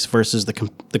space versus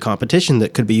the competition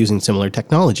that could be using similar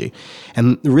technology.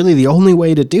 And really the only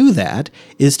way to do that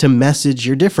is to message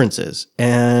your differences.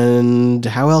 And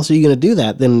how else are you going to do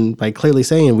that than by clearly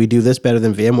saying we do this better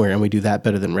than VMware and we do that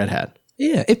better than Red Hat?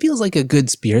 Yeah, it feels like a good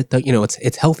spirit, though.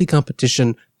 It's healthy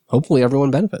competition. Hopefully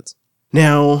everyone benefits.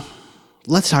 Now,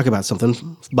 let's talk about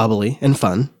something bubbly and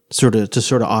fun,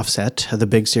 to offset the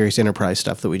big serious enterprise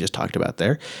stuff that we just talked about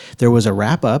there. There was a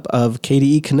wrap-up of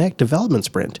KDE Connect development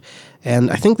sprint,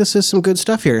 and I think this is some good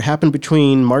stuff here. It happened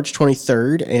between March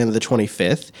 23rd and the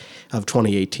 25th of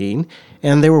 2018,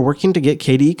 and they were working to get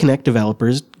KDE Connect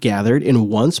developers gathered in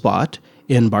one spot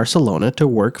in Barcelona to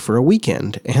work for a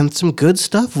weekend, and some good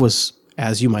stuff was,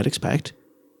 as you might expect,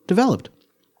 developed.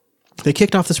 They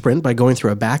kicked off the sprint by going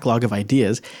through a backlog of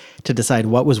ideas to decide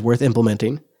what was worth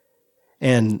implementing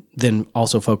and then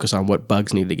also focus on what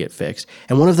bugs needed to get fixed.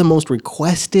 And one of the most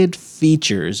requested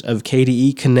features of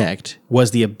KDE Connect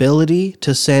was the ability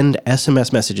to send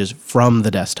SMS messages from the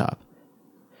desktop.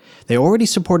 They already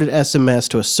supported SMS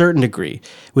to a certain degree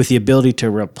with the ability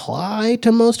to reply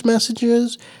to most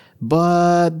messages,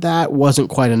 but that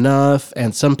wasn't quite enough,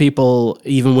 and some people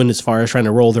even went as far as trying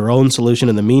to roll their own solution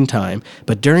in the meantime.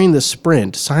 But during the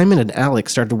sprint, Simon and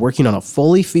Alex started working on a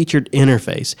fully featured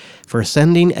interface for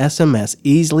sending SMS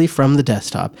easily from the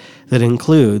desktop that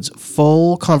includes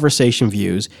full conversation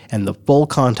views and the full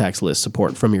contacts list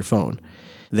support from your phone.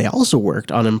 They also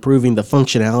worked on improving the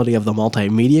functionality of the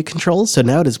multimedia controls, so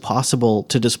now it is possible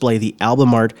to display the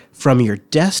album art from your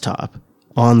desktop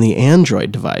on the Android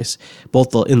device,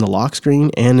 both in the lock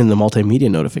screen and in the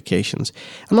multimedia notifications.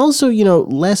 And also,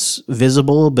 less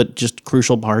visible but just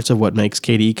crucial parts of what makes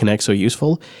KDE Connect so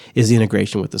useful is the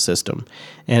integration with the system.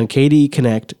 And KDE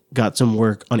Connect got some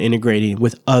work on integrating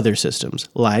with other systems,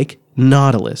 like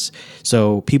Nautilus.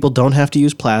 So people don't have to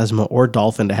use Plasma or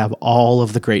Dolphin to have all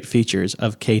of the great features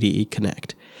of KDE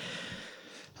Connect.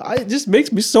 It just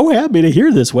makes me so happy to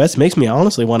hear this, Wes. It makes me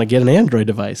honestly want to get an Android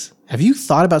device. Have you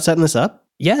thought about setting this up?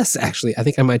 Yes, actually. I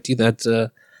think I might do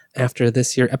that after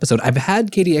this here episode. I've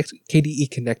had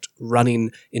KDE Connect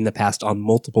running in the past on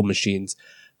multiple machines,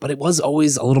 but it was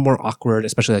always a little more awkward,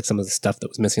 especially like some of the stuff that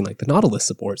was missing, like the Nautilus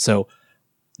support. So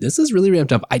this is really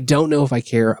ramped up. I don't know if I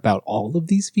care about all of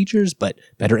these features, but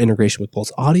better integration with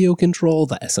Pulse audio control,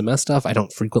 the SMS stuff. I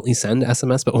don't frequently send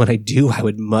SMS, but when I do, I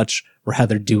would much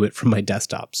rather do it from my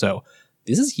desktop. So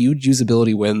this is huge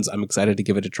usability wins. I'm excited to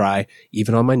give it a try,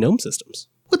 even on my Gnome systems.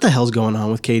 What the hell's going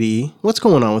on with KDE? What's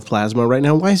going on with Plasma right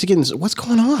now? Why is it getting... What's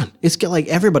going on? It's like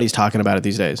everybody's talking about it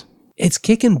these days. It's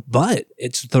kicking butt.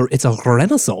 It's a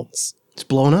renaissance. It's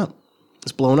blown up.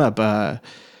 It's blown up.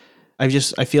 I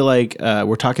feel like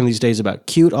we're talking these days about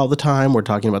Qt all the time. We're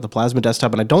talking about the Plasma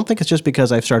desktop, and I don't think it's just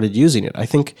because I've started using it. I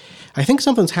think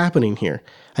something's happening here.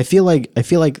 I feel like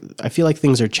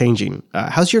things are changing.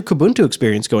 How's your Kubuntu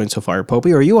experience going so far,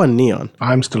 Popey? Or are you on Neon?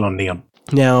 I'm still on Neon.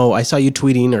 Now, I saw you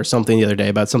tweeting or something the other day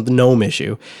about some GNOME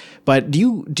issue, but do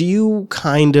you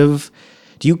kind of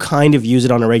use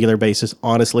it on a regular basis,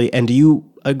 honestly? And do you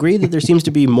agree that there seems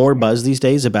to be more buzz these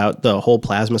days about the whole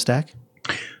Plasma stack?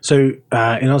 So, in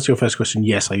answer to your first question,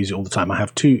 yes, I use it all the time. I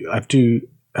have two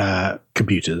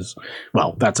computers.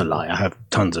 Well, that's a lie. I have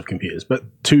tons of computers, but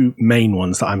two main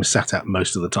ones that I'm sat at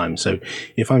most of the time. So,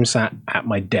 if I'm sat at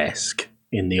my desk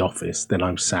in the office, then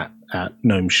I'm sat at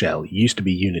GNOME Shell. It used to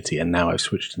be Unity, and now I've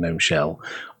switched to GNOME Shell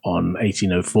on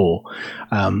 1804.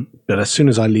 But as soon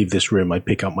as I leave this room, I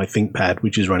pick up my ThinkPad,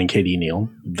 which is running KDE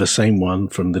Neon, the same one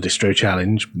from the Distro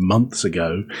Challenge months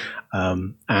ago,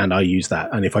 and I use that.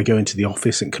 And if I go into the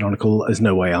office at Canonical, there's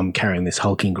no way I'm carrying this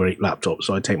hulking great laptop,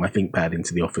 so I take my ThinkPad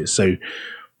into the office. So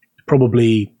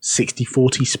probably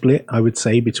 60-40 split, I would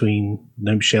say, between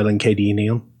GNOME Shell and KDE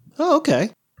Neon. Oh, okay.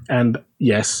 And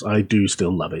yes, I do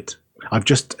still love it. I've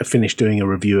just finished doing a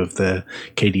review of the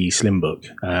KDE Slim book,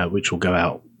 which will go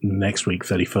out next week,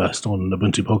 31st, on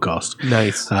Ubuntu Podcast.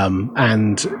 Nice.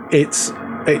 And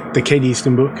the KDE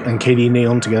Slim book and KDE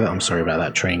Neon together. I'm sorry about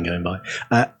that train going by.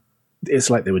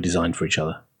 It's like they were designed for each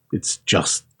other. It's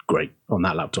just great. On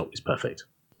that laptop, it's perfect.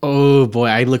 Oh boy,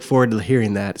 I look forward to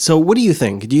hearing that. So what do you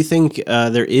think? Do you think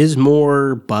there is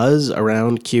more buzz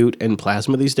around Qt and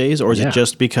Plasma these days, or is it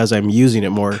just because I'm using it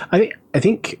more? I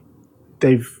think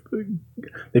they've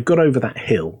got over that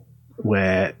hill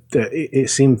where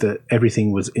it seemed that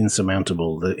everything was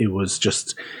insurmountable, that it was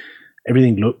just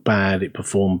everything looked bad, it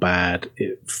performed bad,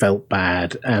 it felt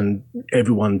bad, and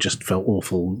everyone just felt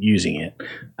awful using it.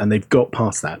 And they've got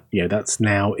past that. That's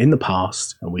now in the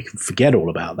past, and we can forget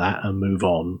all about that and move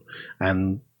on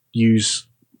and use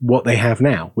what they have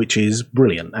now, which is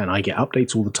brilliant. And I get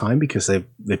updates all the time because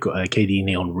they've got a KDE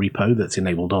Neon repo that's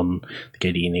enabled on the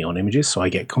KDE Neon images, so I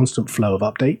get constant flow of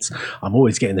updates. I'm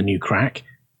always getting the new crack.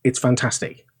 It's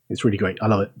fantastic. It's really great. I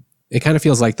love it. It kind of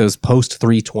feels like those post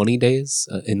 320 days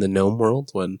in the GNOME world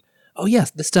when, oh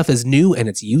yes, this stuff is new and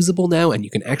it's usable now and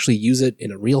you can actually use it in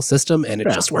a real system and it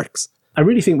just works. I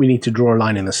really think we need to draw a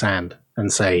line in the sand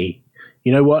and say,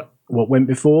 you know what went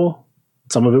before,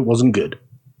 some of it wasn't good,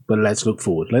 but let's look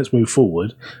forward. Let's move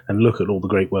forward and look at all the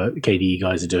great work the KDE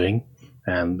guys are doing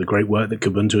and the great work that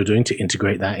Kubuntu are doing to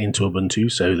integrate that into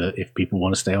Ubuntu so that if people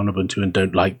want to stay on Ubuntu and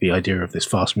don't like the idea of this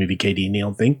fast-moving KDE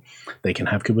Neon thing, they can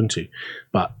have Kubuntu.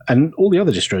 And all the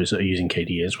other distros that are using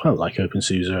KDE as well, like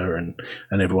OpenSUSE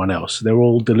and everyone else, they're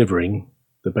all delivering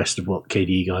the best of what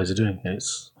KDE guys are doing.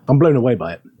 I'm blown away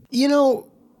by it.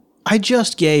 I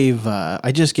just gave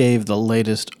the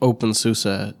latest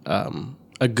OpenSUSE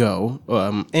a go,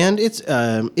 and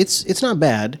it's not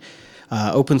bad.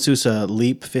 OpenSUSE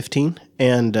LEAP 15,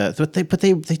 and but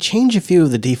they change a few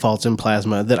of the defaults in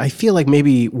Plasma that I feel like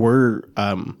maybe were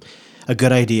a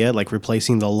good idea, like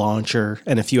replacing the launcher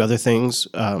and a few other things.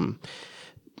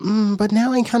 But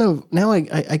now I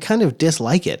kind of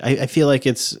dislike it. I feel like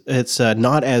it's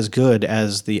not as good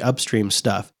as the upstream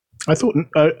stuff. I thought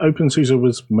OpenSUSE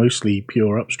was mostly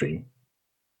pure upstream.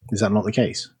 Is that not the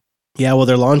case? Yeah, well,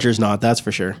 their launcher's not, that's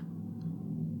for sure.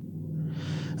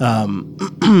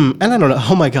 And I don't know.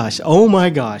 Oh my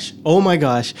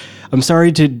gosh. I'm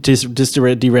sorry to just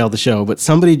derail the show, but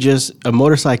a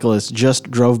motorcyclist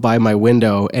just drove by my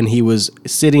window and he was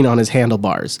sitting on his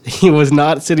handlebars. He was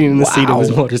not sitting in the seat of his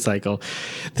motorcycle.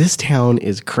 This town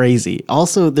is crazy.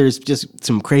 Also, there's just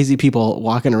some crazy people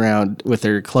walking around with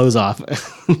their clothes off,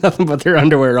 nothing but their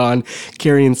underwear on,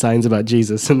 carrying signs about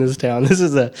Jesus in this town. This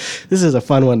is a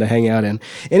fun one to hang out in.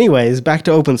 Anyways, back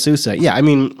to OpenSUSE. Yeah,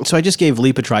 so I just gave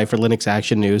Leap a try for Linux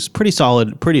Action News. Pretty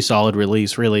solid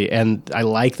release, really, and I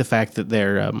like the fact that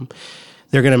they're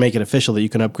going to make it official that you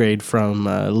can upgrade from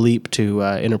Leap to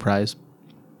Enterprise.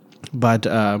 But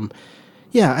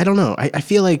yeah, I don't know. I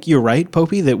feel like you're right,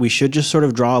 Popey, that we should just sort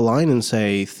of draw a line and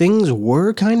say things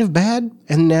were kind of bad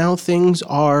and now things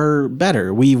are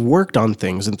better. We've worked on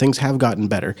things and things have gotten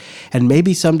better. And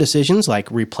maybe some decisions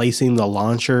like replacing the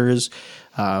launchers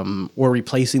or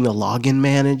replacing the login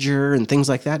manager and things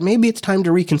like that, maybe it's time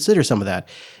to reconsider some of that.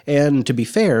 And to be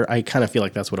fair, I kind of feel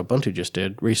like that's what Ubuntu just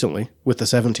did recently with the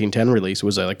 17.10 release.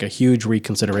 Was like a huge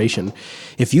reconsideration.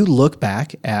 If you look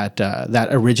back at that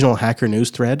original Hacker News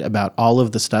thread about all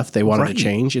of the stuff they wanted to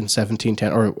change in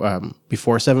 17.10 or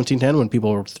before 17.10 when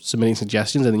people were submitting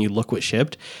suggestions, and then you look what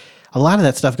shipped, a lot of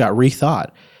that stuff got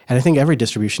rethought. And I think every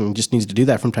distribution just needs to do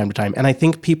that from time to time. And I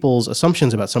think people's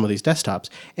assumptions about some of these desktops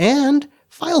and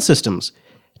file systems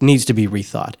needs to be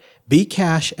rethought.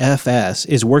 Bcache FS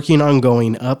is working on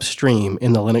going upstream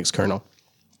in the Linux kernel.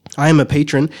 I am a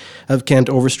patron of Kent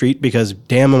Overstreet because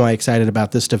damn am I excited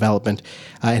about this development.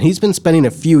 And he's been spending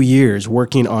a few years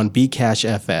working on Bcache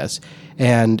FS.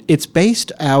 And it's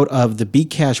based out of the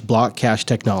Bcache block cache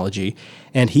technology.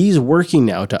 And he's working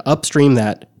now to upstream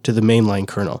that to the mainline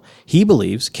kernel.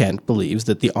 Kent believes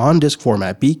that the on-disk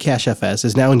format Bcache FS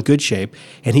is now in good shape,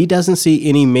 and he doesn't see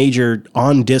any major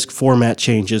on-disk format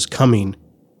changes coming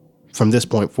from this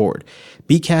point forward.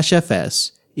 Bcache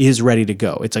FS is ready to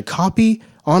go. It's a copy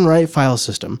on-write file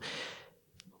system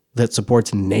that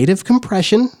supports native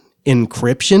compression,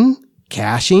 encryption,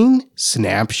 caching,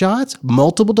 snapshots,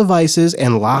 multiple devices,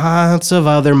 and lots of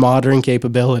other modern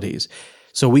capabilities.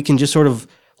 So we can just sort of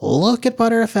look at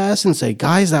Btrfs and say,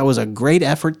 guys, that was a great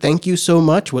effort. Thank you so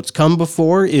much. What's come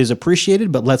before is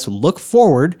appreciated, but let's look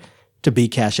forward to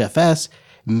Bcache FS,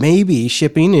 maybe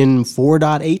shipping in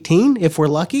 4.18 if we're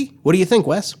lucky. What do you think,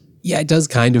 Wes? Yeah, it does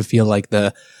kind of feel like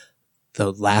the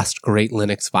last great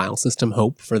Linux file system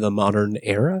hope for the modern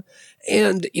era.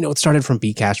 And, it started from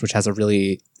Bcache, which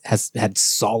has had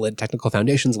solid technical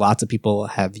foundations. Lots of people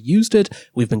have used it.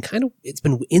 It's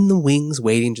been in the wings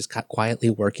waiting, just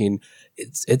quietly working.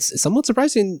 It's somewhat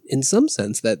surprising in some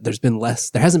sense that there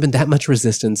hasn't been that much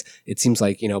resistance. It seems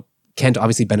like, Kent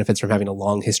obviously benefits from having a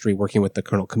long history working with the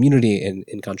kernel community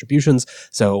in contributions.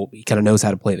 So he kind of knows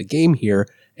how to play the game here.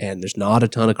 And there's not a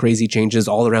ton of crazy changes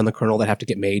all around the kernel that have to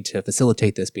get made to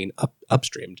facilitate this being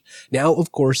upstreamed. Now,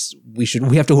 of course, we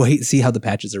have to wait, see how the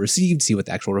patches are received, see what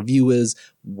the actual review is,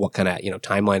 what kind of,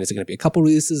 timeline. Is it going to be a couple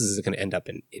releases? Is it going to end up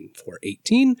in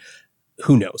 4.18?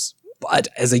 Who knows? But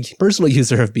as a personal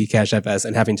user of Bcache FS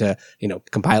and having to,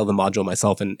 compile the module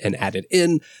myself and add it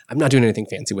in, I'm not doing anything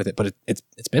fancy with it, but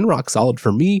it's been rock solid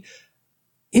for me.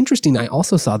 Interesting, I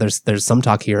also saw there's some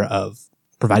talk here of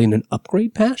providing an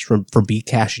upgrade patch for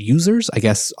Bcache users. I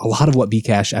guess a lot of what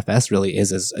Bcache FS really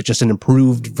is just an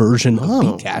improved version of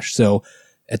Bcache. So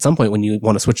at some point when you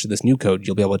want to switch to this new code,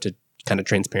 you'll be able to kind of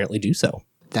transparently do so.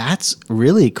 That's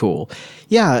really cool.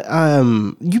 Yeah,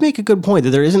 you make a good point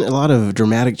that there isn't a lot of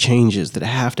dramatic changes that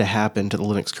have to happen to the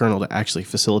Linux kernel to actually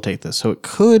facilitate this. So it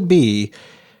could be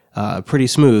pretty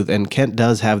smooth, and Kent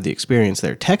does have the experience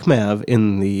there. TechMav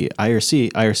in the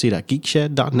IRC,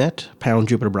 irc.geekshed.net, #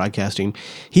 Jupiter Broadcasting,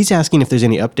 he's asking if there's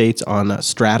any updates on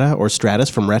Strata or Stratus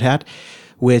from Red Hat,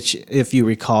 which, if you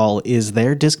recall, is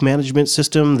their disk management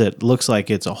system that looks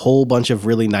like it's a whole bunch of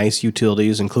really nice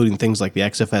utilities, including things like the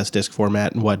XFS disk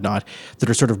format and whatnot, that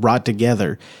are sort of brought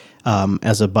together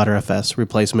as a Btrfs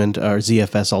replacement or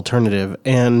ZFS alternative.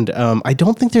 And I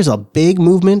don't think there's a big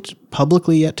movement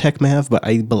publicly at TechMav, but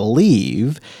I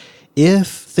believe if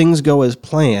things go as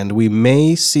planned, we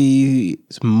may see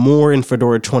more in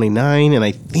Fedora 29, and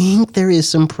I think there is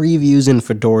some previews in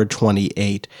Fedora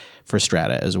 28 for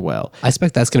Strata as well. I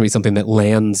expect that's going to be something that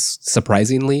lands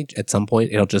surprisingly at some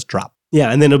point. It'll just drop.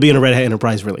 Yeah, and then it'll be in a Red Hat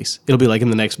Enterprise release. It'll be like in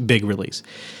the next big release.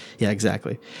 Yeah,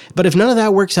 exactly. But if none of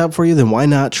that works out for you, then why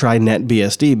not try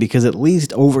NetBSD? Because at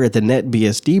least over at the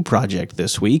NetBSD project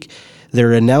this week,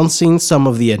 they're announcing some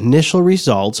of the initial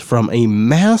results from a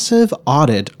massive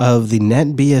audit of the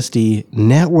NetBSD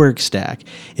network stack.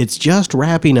 It's just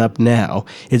wrapping up now.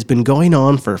 It's been going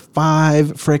on for 5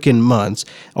 frickin' months.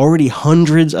 Already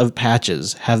hundreds of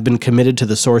patches have been committed to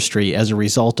the source tree as a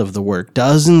result of the work.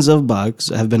 Dozens of bugs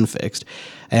have been fixed,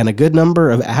 and a good number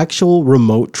of actual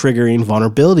remote triggering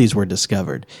vulnerabilities were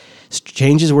discovered.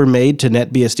 Changes were made to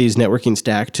NetBSD's networking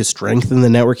stack to strengthen the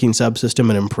networking subsystem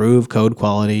and improve code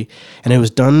quality, and it was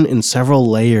done in several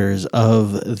layers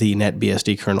of the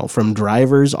NetBSD kernel, from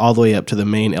drivers all the way up to the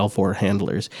main L4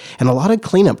 handlers. And a lot of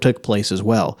cleanup took place as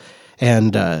well.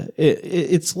 And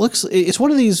it's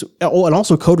one of these, and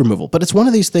also code removal, but it's one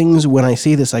of these things when I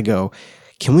see this, I go,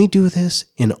 can we do this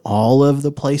in all of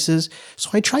the places? So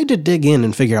I tried to dig in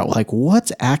and figure out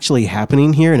what's actually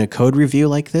happening here in a code review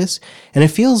like this. And it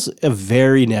feels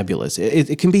very nebulous.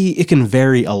 It can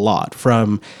vary a lot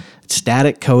from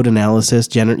static code analysis,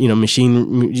 scripts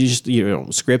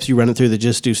you run it through that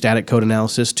just do static code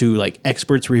analysis, to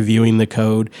experts reviewing the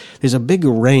code. There's a big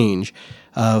range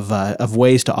of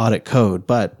ways to audit code,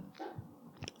 but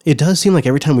it does seem like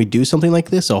every time we do something like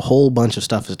this, a whole bunch of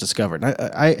stuff is discovered.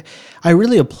 I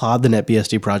really applaud the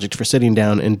NetBSD project for sitting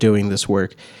down and doing this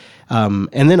work. And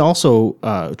then also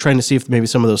trying to see if maybe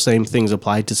some of those same things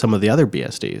apply to some of the other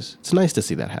BSDs. It's nice to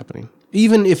see that happening.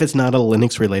 Even if it's not a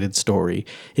Linux-related story,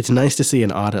 it's nice to see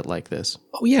an audit like this.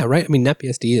 Oh, yeah, right. I mean,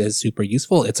 NetBSD is super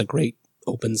useful. It's a great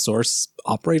open source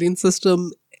operating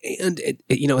system, and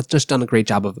it's just done a great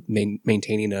job of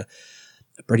maintaining a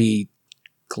pretty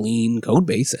clean code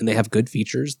base, and they have good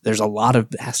features. There's a lot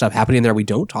of stuff happening there we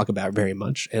don't talk about very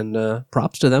much, and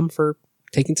props to them for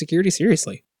taking security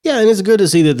seriously. Yeah, and it's good to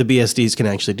see that the BSDs can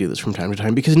actually do this from time to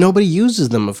time because nobody uses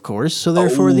them, of course. So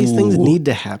therefore, these things need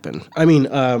to happen. I mean,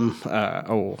 I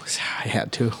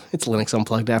had to. It's Linux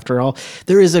Unplugged after all.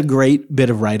 There is a great bit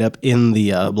of write-up in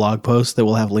the blog post that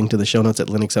we'll have linked to the show notes at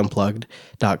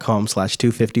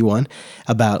linuxunplugged.com/251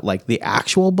 about like the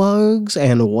actual bugs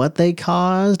and what they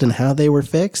caused and how they were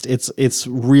fixed. It's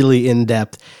really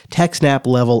in-depth, TechSnap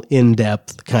level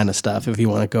in-depth kind of stuff if you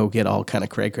want to go get all kind of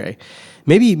cray-cray.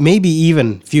 Maybe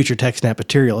even future TechSnap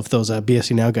material if those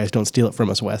BSC Now guys don't steal it from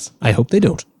us, Wes. I hope they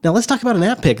don't. Now let's talk about an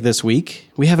app pick this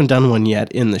week. We haven't done one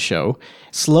yet in the show.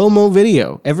 Slow-mo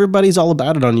video. Everybody's all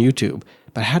about it on YouTube.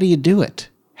 But how do you do it?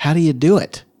 How do you do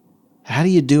it? How do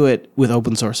you do it with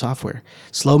open source software?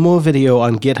 Slow-mo video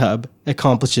on GitHub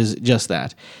accomplishes just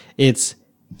that. It's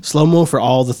slow-mo for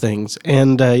all the things,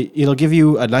 and it'll give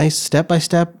you a nice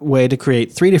step-by-step way to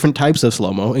create 3 different types of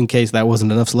slow-mo. In case that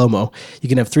wasn't enough slow-mo, you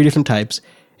can have 3 different types,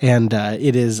 and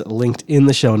it is linked in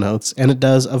the show notes, and it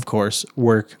does, of course,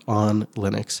 work on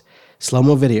Linux.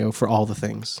 Slow-mo video for all the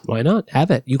things. Why not?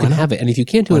 Have it. You can have it, and if you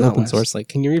can't do it open source, like,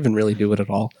 can you even really do it at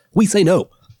all? We say no.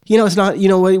 It's not,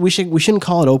 we shouldn't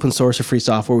call it open source or free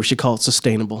software. We should call it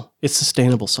sustainable. It's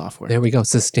sustainable software. There we go.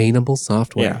 Sustainable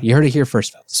software. Yeah. You heard it here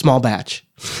first, folks. Small batch.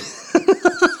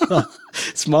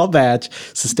 Small batch,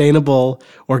 sustainable,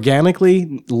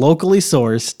 organically, locally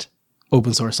sourced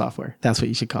open source software. That's what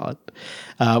you should call it.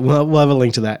 We'll have a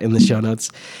link to that in the show notes.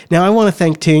 Now, I want to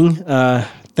thank Ting.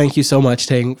 Thank you so much,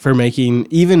 Ting, for making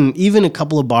even a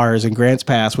couple of bars in Grants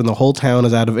Pass when the whole town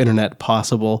is out of internet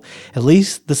possible. At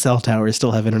least the cell towers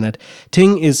still have internet.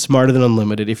 Ting is smarter than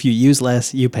unlimited. If you use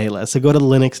less, you pay less. So go to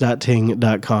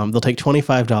linux.ting.com. They'll take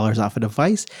 $25 off a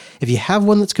device. If you have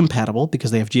one that's compatible,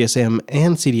 because they have GSM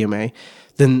and CDMA,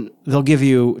 then they'll give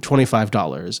you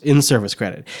 $25 in service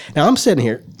credit. Now, I'm sitting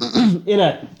here in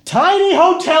a tiny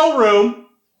hotel room,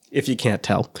 if you can't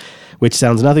tell, which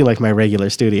sounds nothing like my regular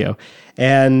studio.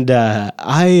 And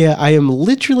I am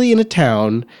literally in a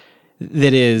town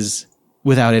that is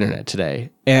without internet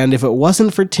today. And if it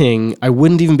wasn't for Ting, I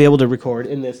wouldn't even be able to record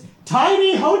in this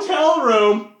tiny hotel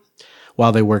room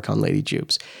while they work on Lady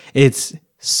Jupes. It's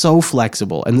so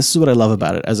flexible, and this is what I love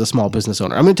about it as a small business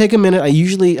owner. I'm going to take a minute. I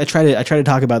try to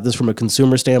talk about this from a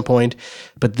consumer standpoint,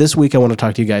 but this week I want to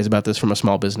talk to you guys about this from a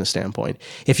small business standpoint.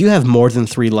 If you have more than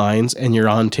 3 lines and you're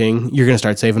on Ting, you're going to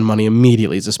start saving money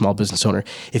immediately as a small business owner.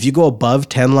 If you go above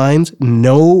 10 lines,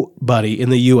 nobody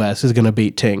in the US is going to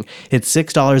beat Ting. It's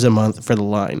 $6 a month for the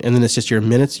line, and then it's just your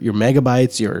minutes, your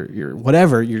megabytes, your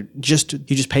whatever. You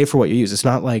just pay for what you use. It's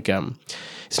not like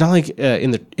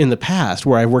in the past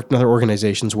where I worked in other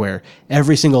organizations where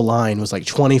every single line was like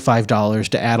 $25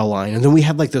 to add a line. And then we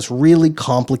had like this really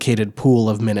complicated pool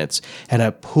of minutes and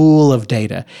a pool of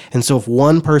data. And so if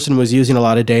one person was using a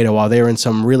lot of data while they were in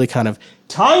some really kind of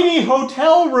tiny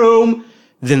hotel room,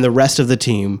 then the rest of the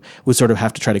team would sort of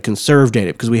have to try to conserve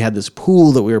data because we had this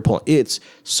pool that we were pulling. It's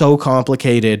so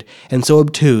complicated and so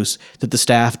obtuse that the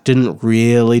staff didn't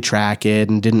really track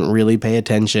it and didn't really pay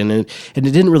attention, and it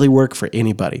didn't really work for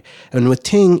anybody. And with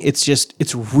Ting,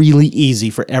 it's really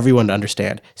easy for everyone to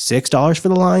understand. $6 for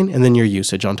the line and then your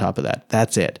usage on top of that.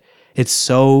 That's it. It's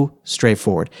so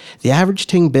straightforward. The average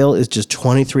Ting bill is just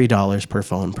 $23 per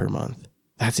phone per month.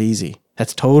 That's easy.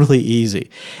 That's totally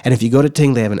easy. And if you go to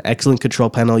Ting, they have an excellent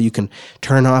control panel. You can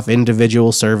turn off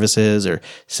individual services or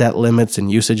set limits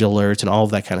and usage alerts and all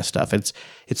of that kind of stuff. It's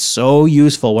so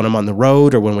useful when I'm on the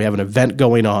road or when we have an event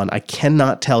going on. I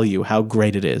cannot tell you how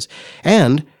great it is.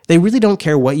 And they really don't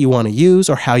care what you want to use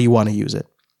or how you want to use it.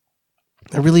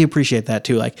 I really appreciate that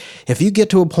too. Like if you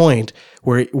get to a point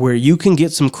where you can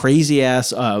get some crazy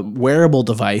ass wearable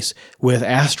device with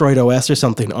Asteroid OS or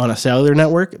something on a cellular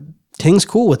network, Ting's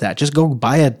cool with that. Just go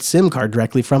buy a SIM card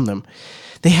directly from them.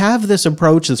 They have this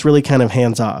approach that's really kind of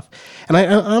hands-off. And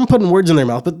I'm putting words in their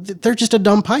mouth, but they're just a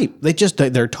dumb pipe.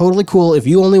 They're totally cool. If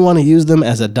you only want to use them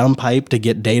as a dumb pipe to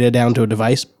get data down to a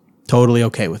device, totally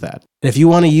okay with that. And if you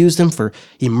want to use them for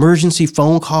emergency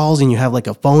phone calls and you have like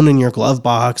a phone in your glove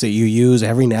box that you use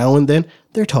every now and then,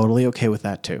 they're totally okay with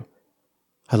that too.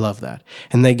 I love that.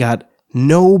 And they got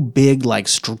No big like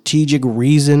strategic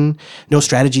reason, no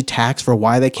strategy tax for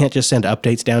why they can't just send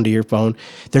updates down to your phone.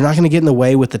 They're not going to get in the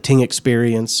way with the Ting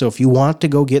experience. So if you want to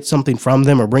go get something from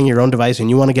them or bring your own device and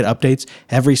you want to get updates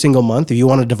every single month, if you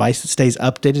want a device that stays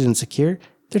updated and secure,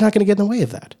 they're not going to get in the way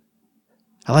of that.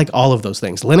 I like all of those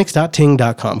things.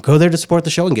 Linux.ting.com. Go there to support the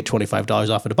show and get $25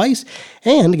 off a device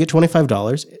and get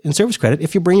 $25 in service credit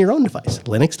if you bring your own device.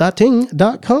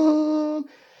 Linux.ting.com.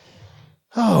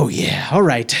 Oh, yeah. All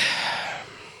right.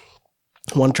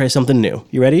 I want to try something new.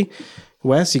 You ready?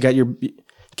 Wes, you got your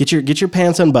get your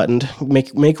pants unbuttoned.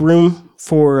 Make room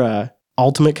for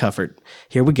ultimate comfort.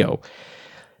 Here we go.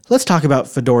 Let's talk about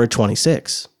Fedora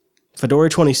 26. Fedora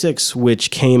 26, which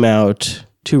came out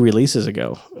 2 releases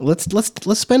ago. Let's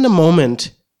spend a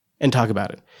moment and talk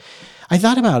about it. I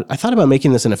thought about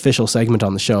making this an official segment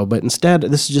on the show, but instead,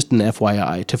 this is just an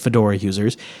FYI to Fedora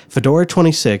users. Fedora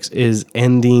 26 is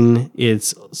ending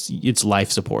its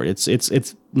life support.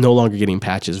 It's no longer getting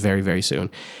patches very, very soon.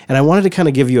 And I wanted to kind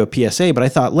of give you a PSA, but I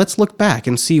thought let's look back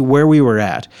and see where we were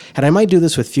at. And I might do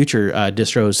this with future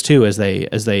distros too, as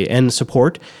they end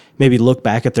support. Maybe look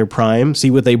back at their prime,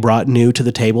 see what they brought new to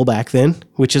the table back then,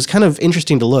 which is kind of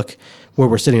interesting to look where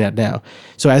we're sitting at now.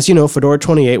 So as you know, Fedora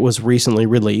 28 was recently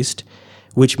released,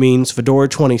 which means Fedora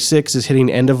 26 is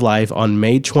hitting end of life on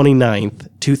May 29th,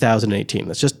 2018.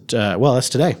 That's just, that's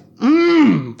today.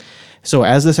 So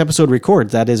as this episode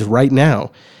records, that is right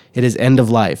now, it is end of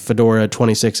life. Fedora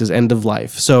 26 is end of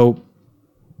life. So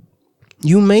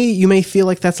you may feel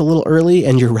like that's a little early,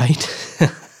 and you're right.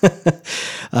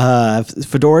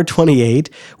 Fedora 28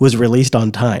 was released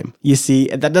on time. You see,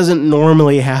 that doesn't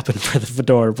normally happen for the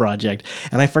Fedora project,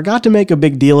 and I forgot to make a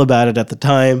big deal about it at the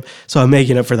time, so I'm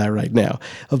making up for that right now.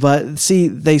 But see,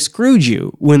 they screwed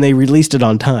you when they released it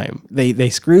on time. They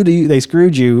screwed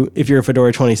you if you're a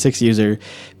Fedora 26 user,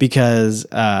 because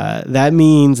that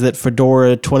means that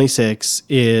Fedora 26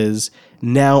 is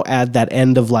now at that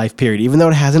end of life period. Even though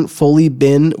it hasn't fully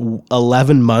been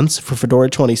 11 months for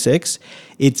Fedora 26,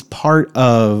 it's part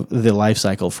of the life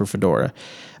cycle for Fedora.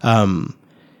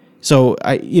 So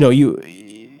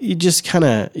you just kind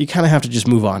of have to just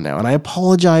move on now. And I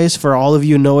apologize for all of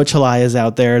you Noah Chalayas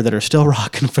out there that are still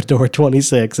rocking Fedora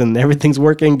 26 and everything's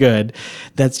working good.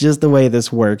 That's just the way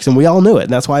this works. And we all knew it.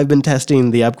 And that's why I've been testing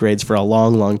the upgrades for a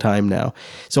long, long time now.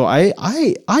 So I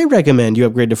recommend you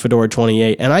upgrade to Fedora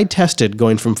 28. And I tested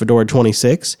going from Fedora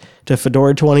 26 to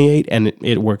Fedora 28, and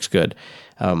it works good.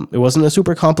 It wasn't a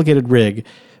super complicated rig,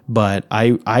 but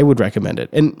I would recommend it.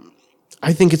 And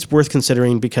I think it's worth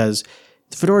considering because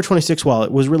Fedora 26, while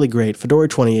it was really great, Fedora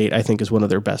 28, I think, is one of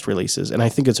their best releases, and I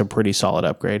think it's a pretty solid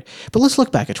upgrade. But let's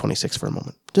look back at 26 for a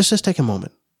moment. Just take a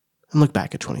moment and look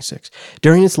back at 26.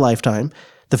 During its lifetime,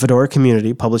 the Fedora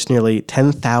community published nearly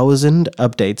 10,000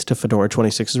 updates to Fedora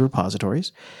 26's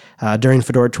repositories. During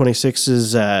Fedora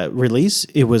 26's release,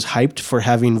 it was hyped for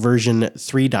having version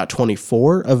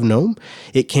 3.24 of Gnome.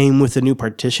 It came with a new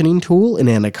partitioning tool in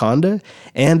Anaconda,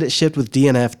 and it shipped with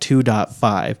DNF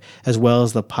 2.5, as well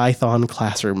as the Python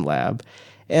Classroom Lab.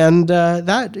 And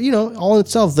that, all in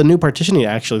itself, the new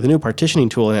partitioning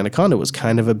tool in Anaconda was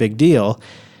kind of a big deal.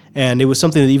 And it was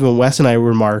something that even Wes and I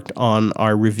remarked on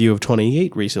our review of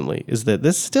 28 recently, is that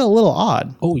this is still a little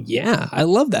odd. Oh, yeah. I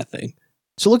love that thing.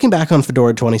 So looking back on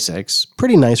Fedora 26,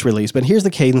 pretty nice release, but here's the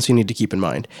cadence you need to keep in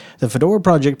mind. The Fedora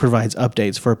project provides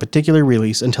updates for a particular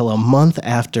release until a month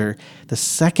after the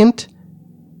second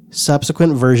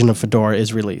subsequent version of Fedora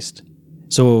is released.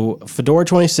 So Fedora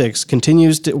 26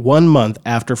 continues to 1 month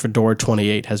after Fedora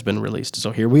 28 has been released.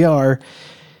 So here we are.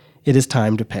 It is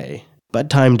time to pay. But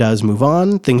time does move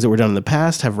on. Things that were done in the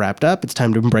past have wrapped up. It's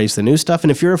time to embrace the new stuff.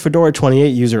 And if you're a Fedora 28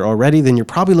 user already, then you're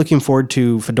probably looking forward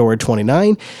to Fedora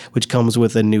 29, which comes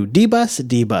with a new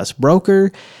dbus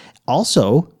broker.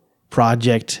 Also,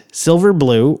 Project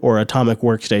Silverblue, or Atomic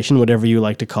Workstation, whatever you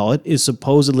like to call it, is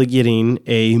supposedly getting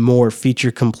a more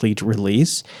feature-complete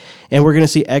release. And we're going to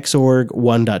see Xorg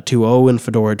 1.20 in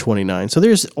Fedora 29. So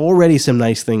there's already some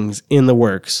nice things in the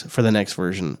works for the next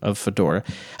version of Fedora.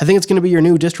 I think it's going to be your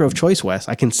new distro of choice, Wes.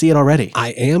 I can see it already. I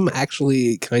am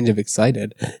actually kind of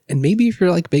excited. And maybe if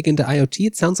you're big into IoT,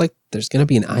 it sounds like there's going to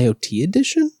be an IoT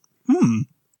edition?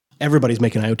 Everybody's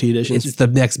making IoT editions. It's the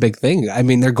next big thing. I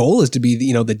mean, their goal is to be,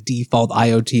 the default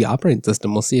IoT operating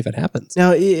system. We'll see if it happens.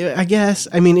 Now, I guess,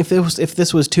 if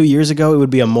this was 2 years ago, it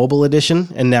would be a mobile edition,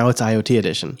 and now it's IoT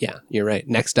edition. Yeah, you're right.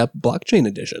 Next up, blockchain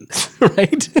edition.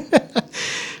 Right?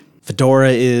 Fedora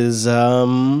is,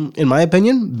 in my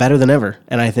opinion, better than ever.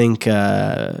 And I think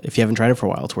if you haven't tried it for a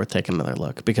while, it's worth taking another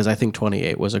look, because I think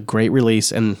 28 was a great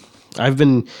release, and I've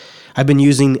been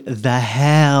using the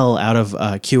hell out of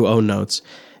QO notes.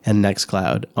 and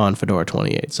Nextcloud on Fedora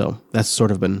 28. So that's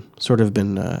sort of been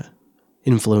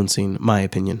influencing my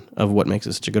opinion of what makes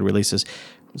it such a good release. It's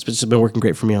just been working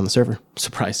great for me on the server.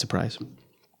 Surprise, surprise.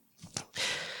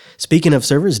 Speaking of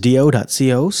servers,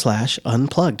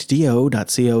 do.co/unplugged.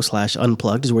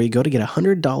 do.co/unplugged is where you go to get a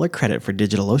 $100 credit for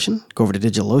DigitalOcean. Go over to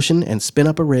DigitalOcean and spin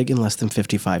up a rig in less than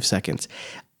 55 seconds.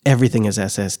 Everything is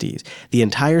SSDs. The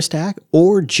entire stack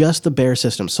or just the bare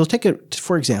system. So take it,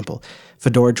 for example,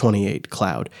 Fedora 28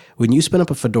 Cloud. When you spin up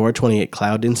a Fedora 28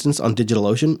 Cloud instance on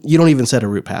DigitalOcean, you don't even set a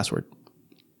root password.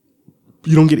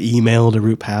 You don't get emailed a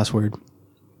root password.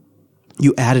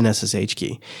 You add an SSH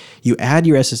key. You add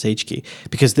your SSH key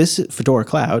because this Fedora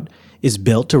Cloud is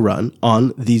built to run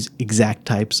on these exact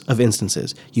types of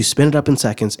instances. You spin it up in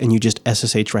seconds and you just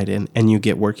SSH right in and you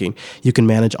get working. You can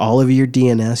manage all of your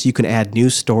DNS. You can add new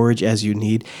storage as you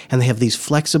need. And they have these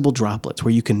flexible droplets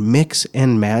where you can mix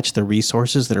and match the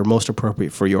resources that are most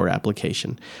appropriate for your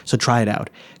application. So try it out.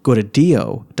 Go to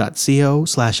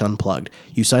do.co/unplugged.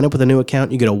 You sign up with a new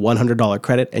account, you get a $100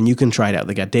 credit, and you can try it out.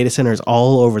 They got data centers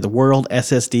all over the world,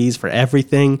 SSDs for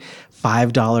everything,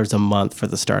 $5 a month for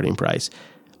the starting price.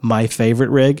 My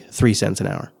favorite rig, 3 cents an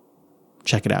hour.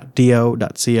 Check it out,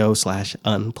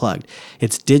 do.co/unplugged.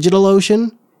 It's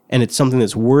DigitalOcean, and it's something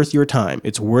that's worth your time.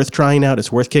 It's worth trying out.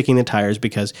 It's worth kicking the tires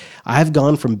because I've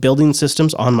gone from building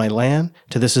systems on my LAN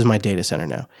to this is my data center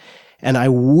now. And I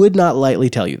would not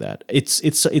lightly tell you that. It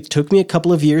took me a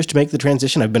couple of years to make the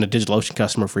transition. I've been a DigitalOcean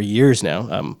customer for years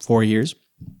now, 4 years,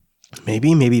 maybe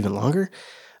even longer.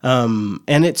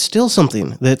 And it's still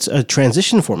something that's a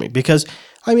transition for me because,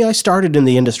 I started in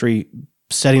the industry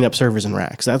setting up servers and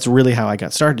racks. That's really how I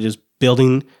got started, is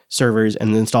building servers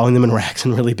and installing them in racks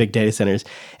in really big data centers.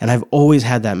 And I've always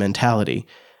had that mentality.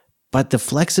 But the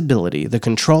flexibility, the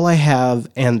control I have,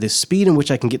 and the speed in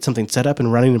which I can get something set up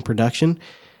and running in production,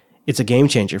 it's a game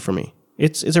changer for me.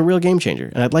 It's a real game changer.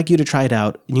 And I'd like you to try it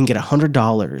out. You can get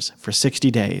 $100 for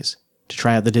 60 days to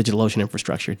try out the DigitalOcean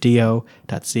infrastructure.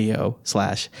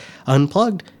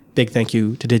 do.co/unplugged. Big thank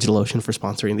you to DigitalOcean for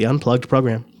sponsoring the Unplugged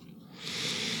program.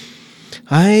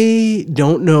 I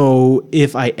don't know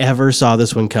if I ever saw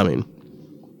this one coming,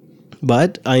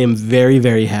 but I am very,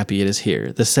 very happy it is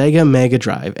here. The Sega Mega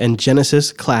Drive and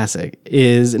Genesis Classic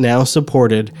is now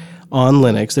supported on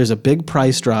Linux. There's a big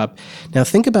price drop. Now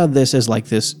think about this as like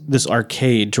this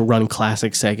arcade to run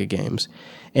classic Sega games.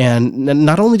 And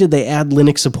not only did they add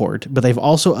Linux support, but they've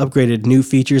also upgraded new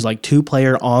features like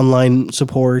 2-player online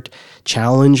support,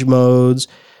 challenge modes,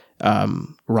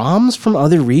 ROMs from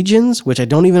other regions, which I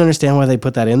don't even understand why they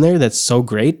put that in there. That's so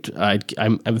great.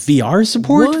 I'm VR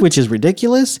support, which is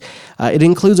ridiculous. It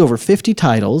includes over 50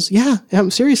 titles. Yeah,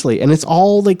 seriously. And it's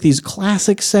all like these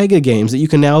classic Sega games that you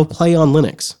can now play on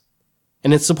Linux.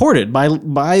 And it's supported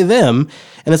by them.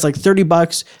 And it's like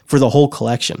 $30 for the whole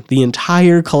collection, the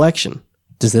entire collection.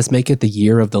 Does this make it the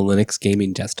year of the Linux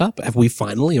gaming desktop? Have we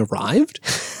finally arrived?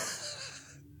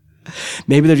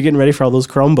 Maybe they're getting ready for all those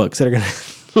Chromebooks that are going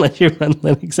to let you run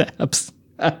Linux apps.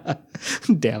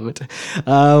 Damn it.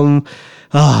 Oh,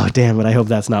 damn it. I hope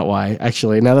that's not why.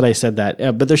 Actually, now that I said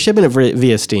that. But they're shipping it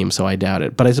via Steam, so I doubt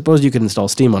it. But I suppose you could install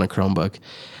Steam on a Chromebook.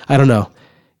 I don't know.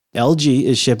 LG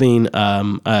is shipping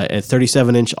a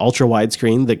 37-inch ultra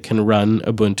widescreen that can run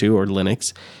Ubuntu or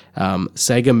Linux.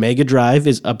 Sega Mega Drive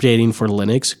is updating for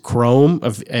Linux. Chrome,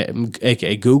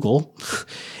 aka Google,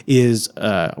 is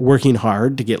working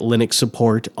hard to get Linux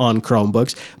support on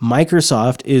Chromebooks.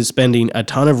 Microsoft is spending a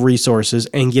ton of resources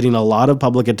and getting a lot of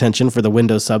public attention for the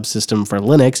Windows subsystem for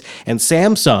Linux. And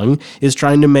Samsung is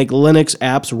trying to make Linux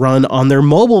apps run on their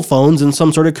mobile phones in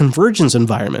some sort of convergence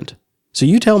environment. So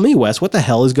you tell me, Wes, what the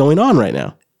hell is going on right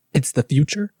now? It's the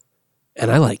future, and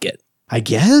I like it. I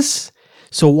guess?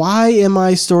 So why am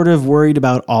I sort of worried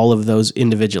about all of those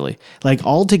individually? Like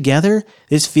all together,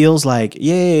 this feels like,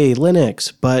 yay,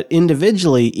 Linux. But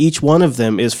individually, each one of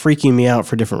them is freaking me out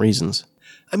for different reasons.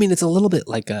 I mean, it's a little bit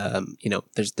like,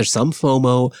 there's some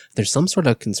FOMO. There's some sort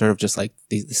of concern of just like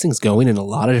this thing's going in a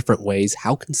lot of different ways.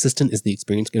 How consistent is the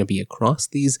experience going to be across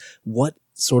these? What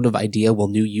sort of idea will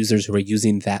new users who are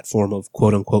using that form of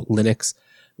quote unquote Linux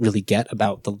really get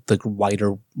about the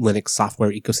wider Linux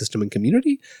software ecosystem and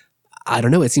community? I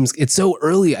don't know. It seems it's so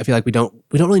early. I feel like we don't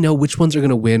really know which ones are going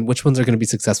to win, which ones are going to be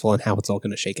successful, and how it's all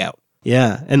going to shake out.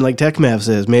 Yeah, and like TechMav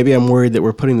says, maybe I'm worried that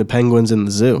we're putting the penguins in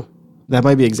the zoo. That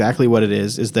might be exactly what it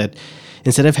is that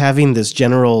instead of having this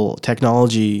general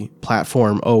technology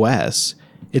platform OS,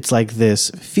 it's like this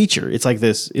feature. It's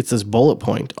this bullet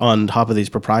point on top of these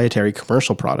proprietary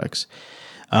commercial products.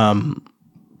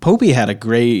 Popey had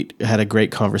a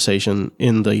great conversation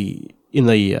in the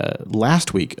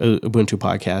last week Ubuntu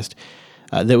podcast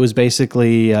that was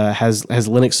basically has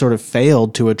Linux sort of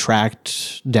failed to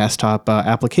attract desktop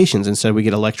applications. Instead, we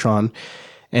get Electron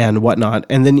and whatnot.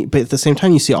 And then, but at the same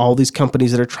time, you see all these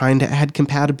companies that are trying to add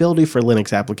compatibility for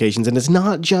Linux applications, and it's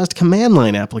not just command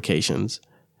line applications.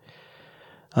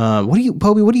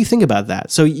 Poby, what do you think about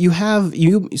that? So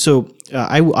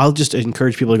I'll just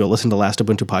encourage people to go listen to Last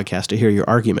Ubuntu podcast to hear your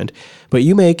argument. But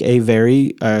you make a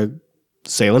very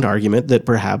salient argument that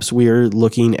perhaps we're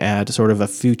looking at sort of a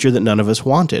future that none of us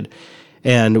wanted.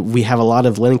 And we have a lot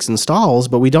of Linux installs,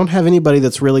 but we don't have anybody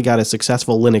that's really got a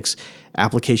successful Linux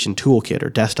application toolkit or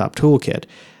desktop toolkit.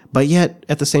 But yet,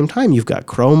 at the same time, you've got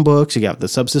Chromebooks, you got the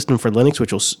subsystem for Linux,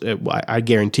 which will, I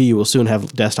guarantee you will soon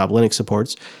have desktop Linux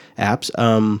supports apps.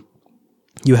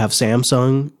 You have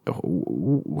Samsung.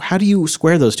 How do you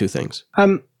square those two things?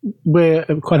 We're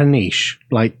quite a niche.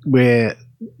 Like if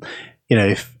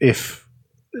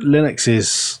Linux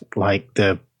is like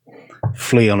the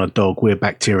flea on a dog, we're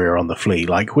bacteria on the flea.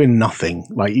 Like we're nothing.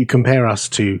 Like you compare us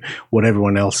to what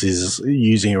everyone else is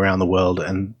using around the world,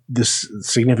 and this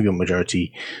significant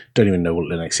majority don't even know what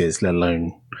Linux is, let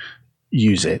alone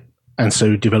use it. And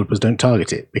so developers don't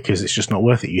target it because it's just not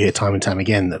worth it. You hear time and time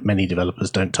again that many developers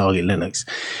don't target Linux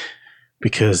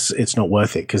because it's not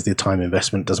worth it, because the time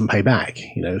investment doesn't pay back.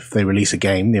 If they release a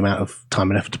game, the amount of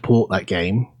time and effort to port that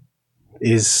game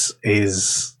is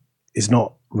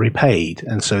not repaid.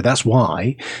 And so that's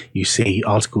why you see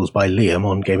articles by Liam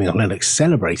on Gaming on Linux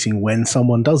celebrating when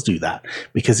someone does do that,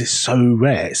 because it's so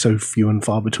rare, it's so few and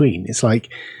far between. It's like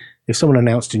if someone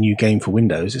announced a new game for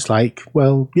Windows, it's like,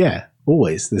 well, yeah,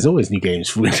 there's always new games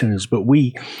for Windows, but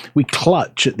we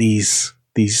clutch at these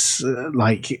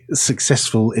like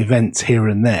successful events here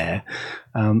and there,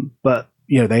 but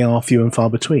they are few and far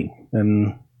between,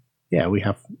 and we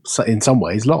have in some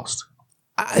ways lost.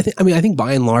 I think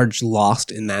by and large,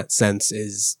 lost in that sense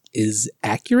is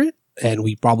accurate, and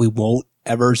we probably won't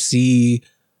ever see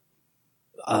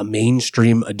a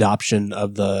mainstream adoption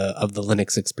of the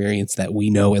Linux experience that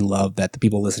we know and love, that the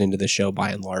people listening to this show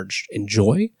by and large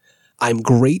enjoy. I'm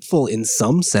grateful in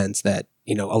some sense that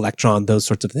Electron, those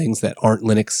sorts of things that aren't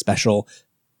Linux special,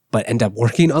 but end up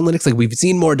working on Linux. Like we've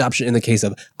seen more adoption in the case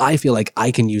of, I feel like I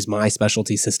can use my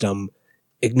specialty system,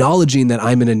 acknowledging that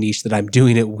I'm in a niche, that I'm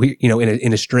doing it,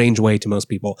 in a strange way to most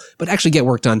people, but actually get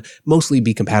work done, mostly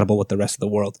be compatible with the rest of the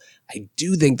world. I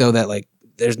do think though that like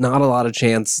there's not a lot of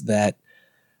chance that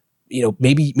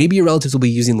maybe your relatives will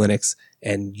be using Linux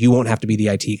and you won't have to be the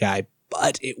IT guy,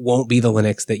 but it won't be the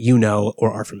Linux that you know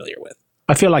or are familiar with.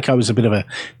 I feel like I was a bit of a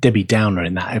Debbie Downer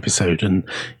in that episode, and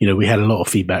we had a lot of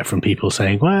feedback from people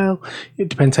saying, well, it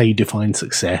depends how you define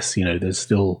success. There's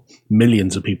still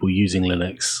millions of people using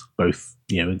Linux, both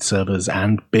in servers,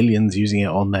 and billions using it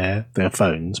on their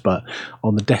phones, but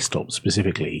on the desktop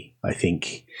specifically, I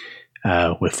think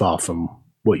we're far from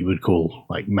what you would call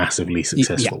like massively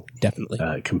successful. Yeah,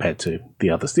 definitely. Compared to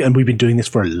the others. And we've been doing this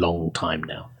for a long time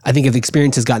now. I think if the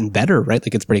experience has gotten better, right?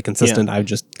 Like it's pretty consistent. Yeah. I've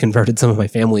just converted some of my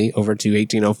family over to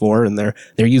 1804 and they're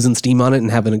using Steam on it and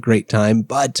having a great time,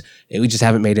 but we just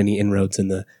haven't made any inroads in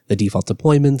the default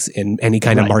deployments and any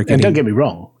kind of marketing. And don't get me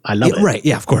wrong, I love it. Right,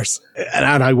 yeah, of course.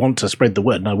 And I want to spread the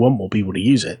word and I want more people to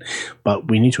use it, but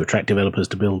we need to attract developers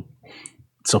to build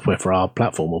software for our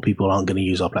platform, or people aren't going to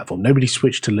use our platform. Nobody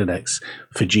switched to Linux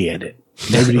for gedit.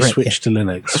 Nobody switched to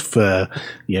Linux for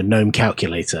GNOME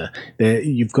Calculator.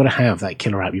 You've got to have that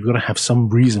killer app. You've got to have some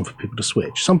reason for people to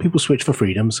switch. Some people switch for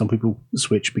freedom. Some people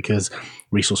switch because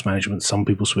resource management. Some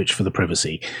people switch for the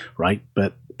privacy, right?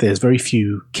 But there's very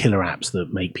few killer apps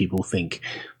that make people think,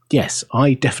 yes,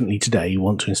 I definitely today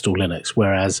want to install Linux,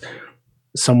 whereas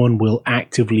someone will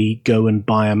actively go and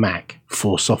buy a Mac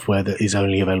for software that is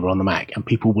only available on the Mac, and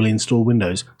people will install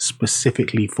Windows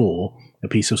specifically for a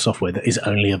piece of software that is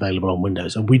only available on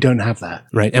Windows, and we don't have that.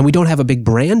 Right, and we don't have a big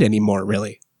brand anymore,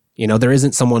 really. There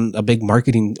isn't a big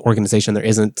marketing organization. There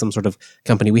isn't some sort of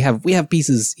company. We have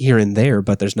pieces here and there,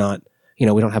 but there's not. We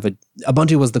don't have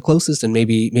Ubuntu was the closest, and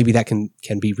maybe that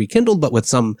can be rekindled, but with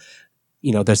some.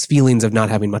 There's feelings of not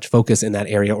having much focus in that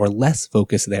area, or less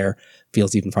focus there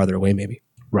feels even farther away, maybe.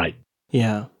 Right.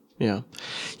 Yeah. Yeah.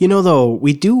 Though,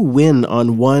 we do win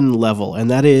on one level,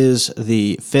 and that is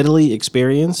the fiddly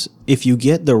experience if you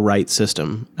get the right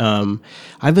system.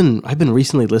 I've been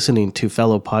recently listening to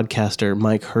fellow podcaster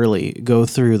Mike Hurley go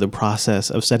through the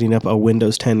process of setting up a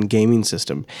Windows 10 gaming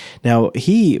system. Now,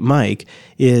 Mike,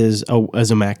 is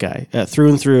a Mac guy through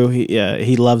and through.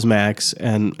 He loves Macs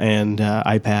and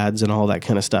iPads and all that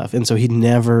kind of stuff, and so he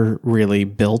never really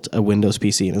built a Windows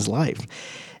PC in his life,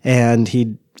 and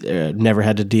he never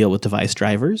had to deal with device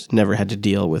drivers, never had to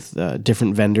deal with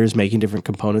different vendors making different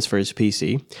components for his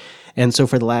PC. And so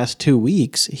for the last 2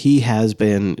 weeks, he has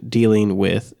been dealing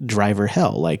with driver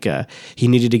hell. Like he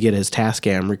needed to get his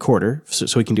Tascam recorder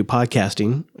so he can do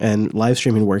podcasting and live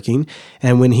streaming working.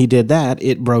 And when he did that,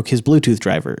 it broke his Bluetooth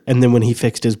driver. And then when he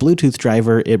fixed his Bluetooth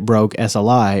driver, it broke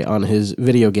SLI on his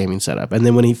video gaming setup. And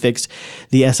then when he fixed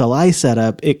the SLI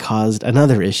setup, it caused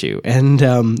another issue. And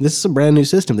this is a brand new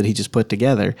system that he just put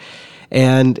together.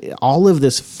 And all of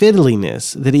this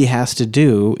fiddliness that he has to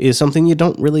do is something you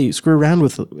don't really screw around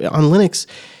with. On Linux,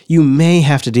 you may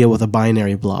have to deal with a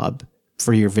binary blob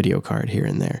for your video card here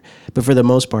and there. But for the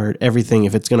most part, everything,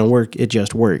 if it's going to work, it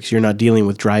just works. You're not dealing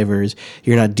with drivers.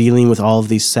 You're not dealing with all of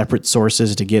these separate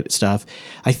sources to get stuff.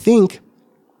 I think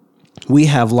we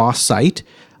have lost sight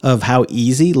of how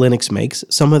easy Linux makes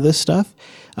some of this stuff.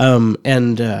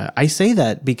 I say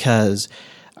that because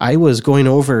I was going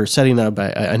over setting up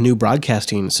a new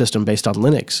broadcasting system based on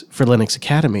Linux for Linux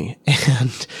Academy.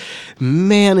 And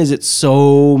man, is it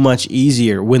so much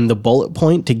easier when the bullet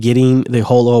point to getting the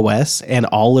whole OS and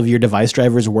all of your device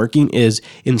drivers working is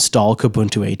install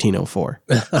Kubuntu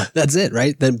 18.04. That's it,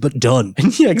 right? But done.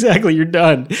 Yeah, exactly. You're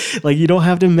done. Like you don't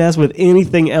have to mess with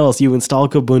anything else. You install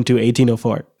Kubuntu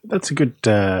 18.04. That's a good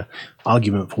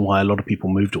argument for why a lot of people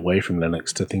moved away from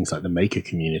Linux to things like the Maker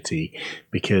community,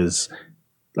 because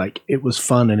like it was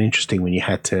fun and interesting when you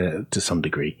had to some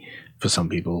degree, for some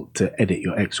people, to edit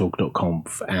your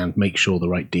xorg.conf and make sure the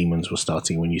right daemons were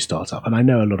starting when you start up. And I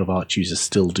know a lot of Arch users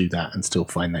still do that and still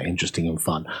find that interesting and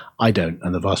fun. I don't,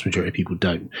 and the vast majority of people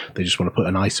don't. They just want to put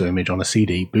an ISO image on a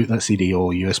CD, boot that CD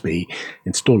or USB,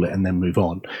 install it, and then move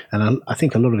on. And I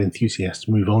think a lot of enthusiasts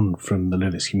move on from the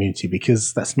Linux community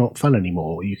because that's not fun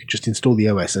anymore. You could just install the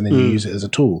OS and then you use it as a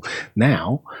tool.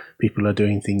 Now, people are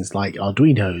doing things like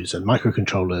Arduinos and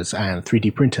microcontrollers and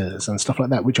 3D printers and stuff like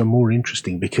that, which are more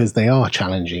interesting because they are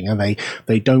challenging and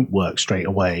they don't work straight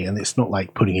away. And it's not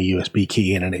like putting a USB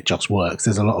key in and it just works.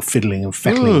 There's a lot of fiddling and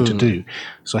fettling to do.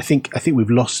 So I think we've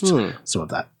lost some of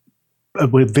that.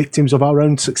 We're victims of our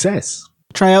own success.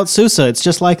 Try out SUSE. It's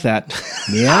just like that.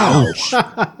 Meow.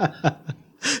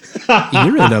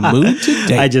 You're in a mood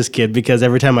today. I just kid, because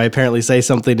every time I apparently say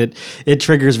something, it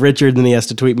triggers Richard, and he has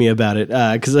to tweet me about it.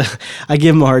 Because I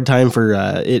give him a hard time for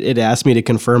it asked me to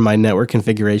confirm my network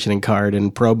configuration and card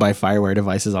and probe my FireWire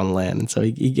devices on LAN, and so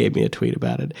he gave me a tweet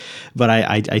about it. But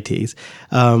I tease.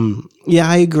 Yeah,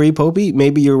 I agree, Popey.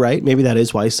 Maybe you're right. Maybe that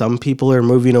is why some people are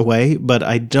moving away. But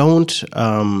I don't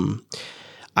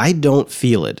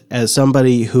feel it as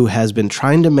somebody who has been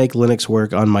trying to make Linux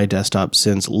work on my desktop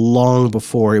since long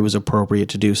before it was appropriate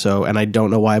to do so, and I don't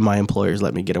know why my employers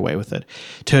let me get away with it,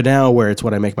 to now where it's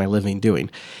what I make my living doing.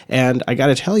 And I got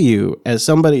to tell you, as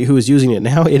somebody who is using it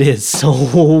now, it is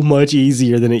so much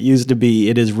easier than it used to be.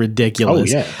 It is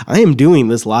ridiculous. Oh, yeah. I am doing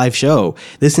this live show,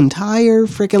 this entire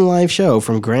freaking live show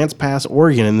from Grants Pass,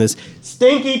 Oregon, in this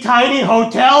stinky tiny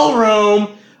hotel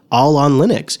room, all on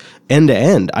Linux, end to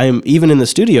end. I am even in the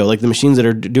studio, like the machines that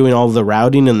are doing all the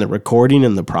routing and the recording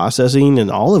and the processing and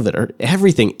all of it, or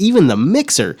everything. Even the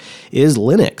mixer is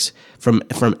Linux from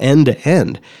end to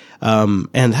end.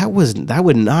 And that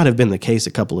would not have been the case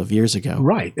a couple of years ago.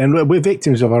 Right. And we're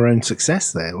victims of our own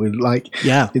success there. We're like,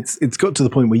 it's got to the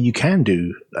point where you can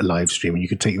do a live stream and you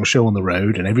could take your show on the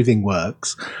road and everything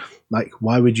works. Like,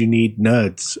 why would you need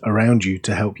nerds around you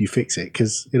to help you fix it?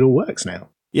 Because it all works now.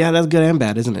 Yeah, that's good and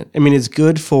bad, isn't it? I mean, it's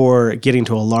good for getting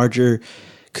to a larger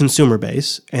consumer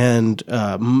base, and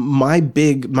my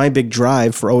big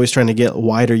drive for always trying to get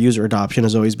wider user adoption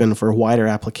has always been for wider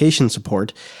application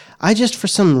support. I just, for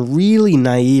some really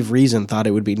naive reason, thought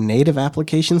it would be native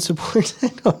application support. I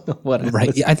don't know what it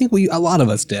was. Yeah, I think a lot of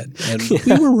us did, and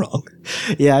we were wrong.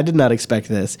 Yeah, I did not expect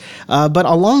this. But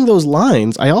along those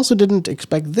lines, I also didn't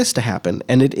expect this to happen,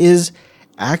 and it is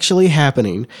actually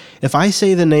happening. If I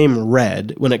say the name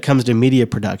Red when it comes to media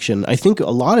production, I think a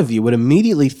lot of you would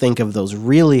immediately think of those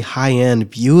really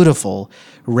high-end, beautiful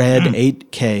Red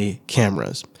 8K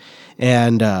cameras.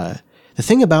 And the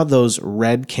thing about those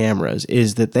Red cameras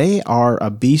is that they are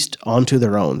a beast onto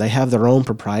their own. They have their own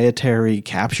proprietary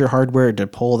capture hardware to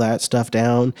pull that stuff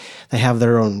down. They have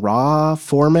their own RAW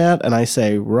format, and I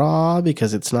say RAW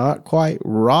because it's not quite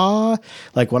raw.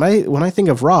 Like when I think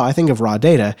of RAW, I think of raw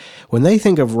data. When they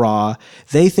think of RAW,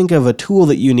 they think of a tool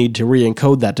that you need to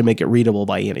re-encode that to make it readable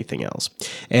by anything else.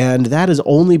 And that has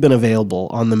only been available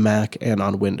on the Mac and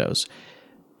on Windows,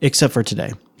 except for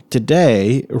today.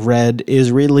 Today, Red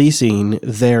is releasing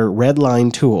their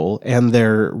Redline tool and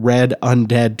their Red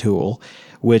Undead tool,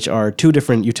 which are two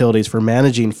different utilities for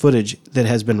managing footage that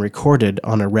has been recorded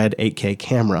on a Red 8K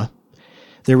camera.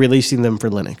 They're releasing them for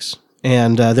Linux,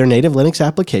 and they're native Linux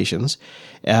applications.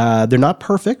 They're not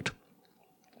perfect.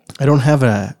 I don't have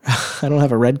I don't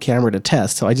have a Red camera to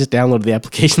test, so I just downloaded the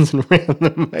applications and ran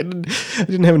them. I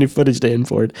didn't have any footage to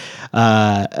import.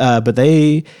 But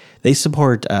they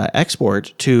support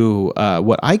export to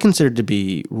what I consider to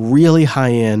be really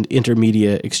high-end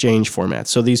intermediate exchange formats.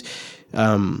 So these,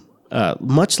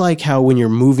 much like how when you're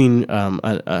moving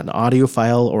an audio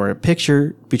file or a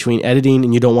picture between editing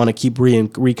and you don't want to keep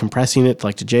recompressing it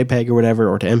like to JPEG or whatever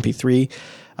or to MP3,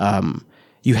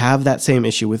 you have that same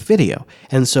issue with video.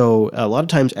 And so a lot of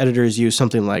times editors use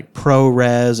something like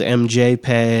ProRes,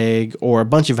 MJPEG, or a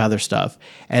bunch of other stuff.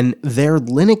 And their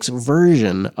Linux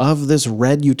version of this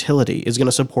Red utility is going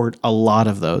to support a lot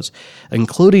of those,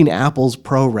 including Apple's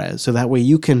ProRes. So that way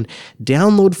you can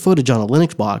download footage on a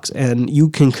Linux box and you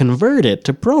can convert it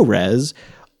to ProRes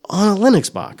on a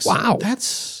Linux box. Wow.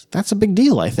 That's a big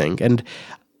deal, I think. And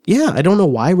yeah, I don't know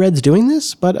why Red's doing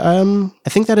this, but I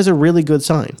think that is a really good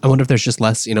sign. I wonder if there's just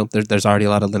less, there's already a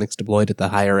lot of Linux deployed at the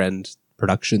higher end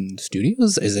production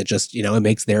studios. Is it just, it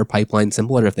makes their pipeline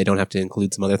simpler if they don't have to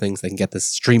include some other things? They can get this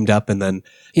streamed up and then,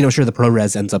 sure, the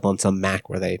ProRes ends up on some Mac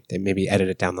where they maybe edit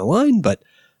it down the line, but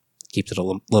keeps it a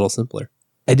little simpler.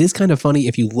 It is kind of funny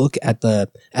if you look at their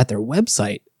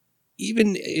website,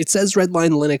 even it says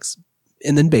Redline Linux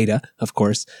and then beta, of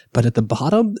course, but at the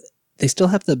bottom, they still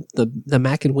have the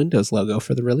Mac and Windows logo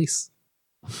for the release.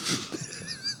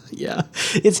 Yeah,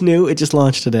 it's new. It just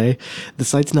launched today. The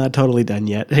site's not totally done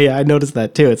yet. Hey, I noticed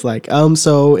that too. It's like,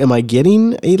 so am I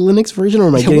getting a Linux version or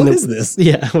am I getting what is this?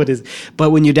 Yeah, what is? But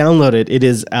when you download it, it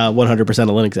is 100% a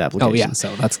Linux application. Oh yeah,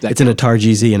 so it's an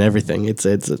Atar-GZ and everything.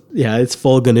 It's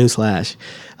full GNU /.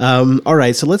 All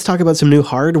right, so let's talk about some new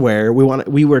hardware.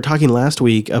 We were talking last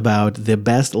week about the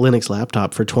best Linux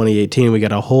laptop for 2018. We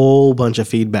got a whole bunch of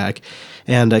feedback,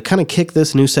 and kind of kick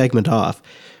this new segment off.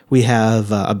 We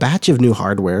have a batch of new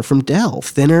hardware from Dell,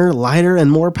 thinner, lighter,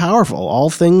 and more powerful, all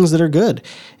things that are good.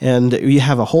 And you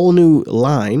have a whole new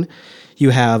line.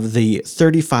 You have the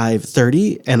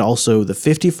 3530 and also the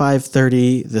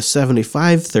 5530, the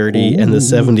 7530, and the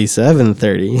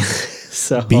 7730.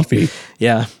 So beefy.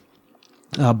 Yeah.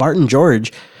 Barton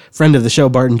George, friend of the show,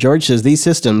 Barton George, says these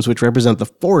systems, which represent the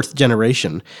 4th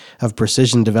generation of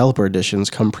Precision Developer Editions,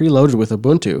 come preloaded with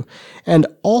Ubuntu and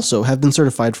also have been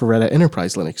certified for Red Hat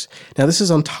Enterprise Linux. Now, this is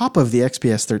on top of the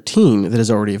XPS 13 that is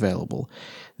already available.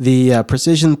 The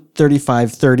Precision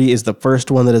 3530 is the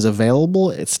first one that is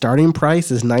available. Its starting price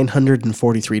is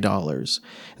 $943.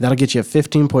 That'll get you a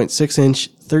 15.6-inch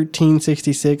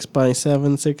 1366 by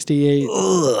 768.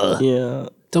 Ugh. Yeah.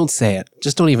 Don't say it.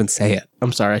 Just don't even say it.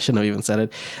 I'm sorry, I shouldn't have even said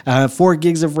it. 4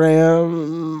 gigs of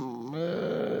RAM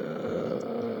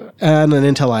and an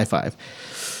Intel i5.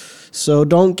 So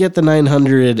don't get the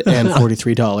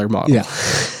 $943 model. Yeah.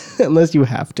 Unless you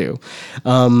have to.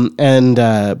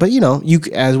 But you,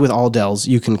 as with all Dells,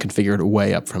 you can configure it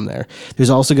way up from there. There's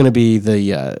also going to be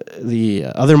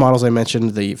the other models I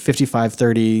mentioned, the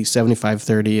 5530,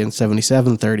 7530, and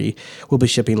 7730 will be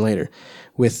shipping later,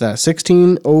 with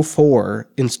 1604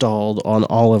 installed on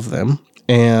all of them,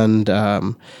 and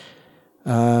 8th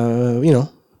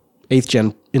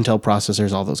gen Intel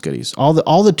processors, all those goodies, all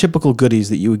the typical goodies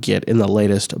that you would get in the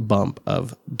latest bump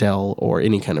of Dell or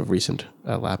any kind of recent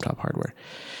laptop hardware.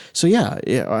 So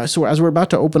so as we're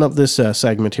about to open up this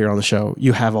segment here on the show,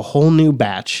 you have a whole new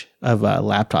batch of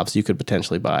laptops you could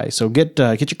potentially buy. So get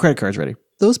your credit cards ready.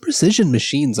 Those Precision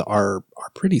machines are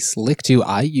pretty slick too.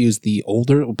 I used the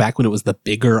older, back when it was the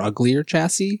bigger, uglier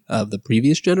chassis of the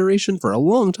previous generation for a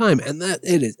long time, and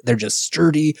they're just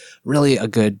sturdy, really a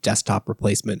good desktop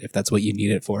replacement if that's what you need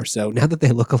it for. So now that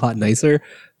they look a lot nicer,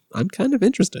 I'm kind of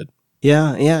interested.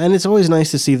 Yeah, and it's always nice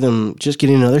to see them just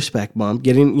getting another spec bump,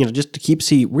 just to keep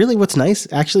really what's nice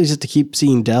actually is just to keep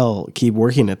seeing Dell keep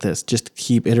working at this, just to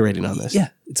keep iterating on this. Yeah,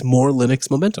 it's more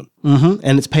Linux momentum. Mm-hmm,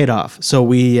 and it's paid off. So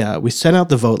we sent out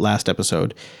the vote last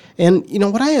episode, and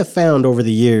what I have found over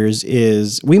the years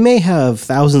is we may have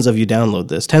thousands of you download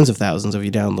this, tens of thousands of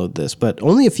you download this, but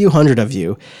only a few hundred of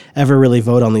you ever really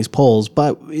vote on these polls.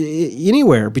 But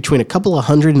anywhere between a couple of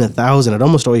hundred and 1,000, it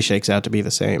almost always shakes out to be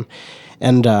the same.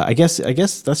 And I guess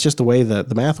that's just the way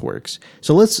the math works.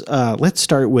 So let's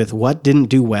start with what didn't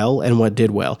do well and what did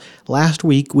well. Last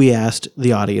week we asked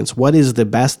the audience, what is the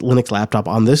best Linux laptop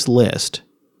on this list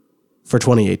for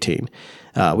 2018?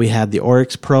 We had the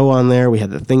Oryx Pro on there. We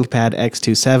had the ThinkPad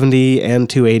X270 and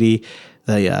 280,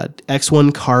 the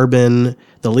X1 Carbon,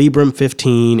 the Librem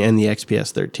 15, and the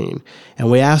XPS 13.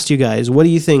 And we asked you guys, what do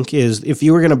you think is, if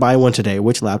you were going to buy one today,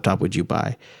 which laptop would you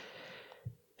buy?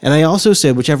 And I also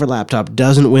said whichever laptop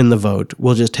doesn't win the vote,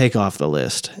 we'll just take off the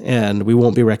list, and we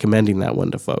won't be recommending that one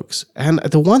to folks. And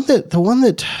the one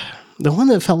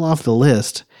that fell off the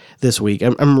list this week,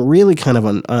 I'm really kind of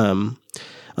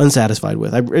unsatisfied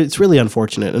with. It's really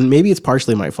unfortunate, and maybe it's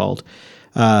partially my fault.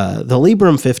 The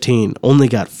Librem 15 only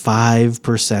got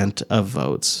 5% of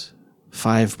votes.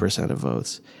 5% of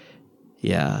votes.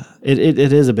 Yeah, it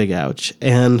is a big ouch,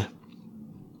 and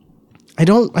I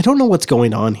don't know what's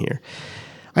going on here.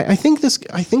 I think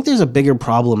there's a bigger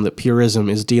problem that Purism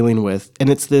is dealing with, and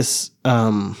it's this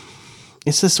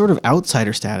sort of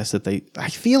outsider status that I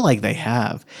feel like they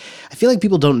have. I feel like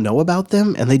people don't know about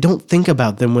them, and they don't think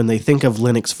about them when they think of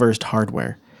Linux first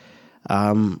hardware.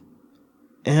 And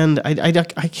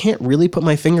I can't really put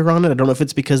my finger on it. I don't know if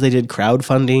it's because they did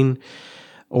crowdfunding,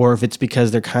 or if it's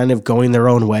because they're kind of going their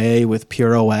own way with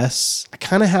Pure OS. I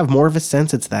kind of have more of a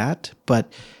sense it's that. But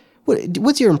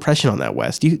what's your impression on that,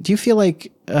 Wes? Do you feel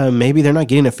like maybe they're not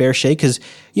getting a fair shake? Because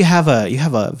you have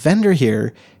a vendor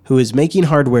here who is making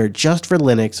hardware just for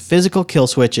Linux, physical kill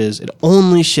switches. It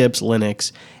only ships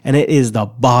Linux, and it is the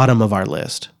bottom of our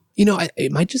list.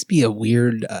 It might just be a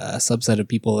weird subset of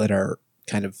people that are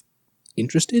kind of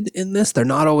interested in this. They're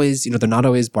not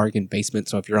always bargain basement.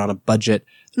 So if you're on a budget,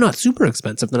 they're not super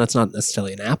expensive. Then that's not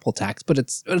necessarily an Apple tax, but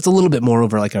it's a little bit more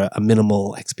over like a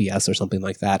minimal XPS or something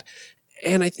like that.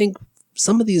 And I think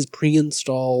some of these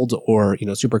pre-installed or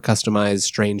super customized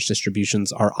strange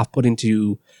distributions are off-putting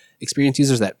to experienced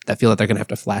users that feel that they're going to have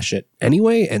to flash it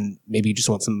anyway, and maybe you just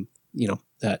want some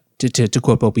to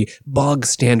quote Popey, bog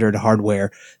standard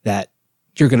hardware that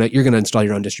you're gonna install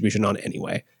your own distribution on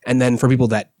anyway. And then for people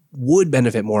that would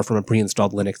benefit more from a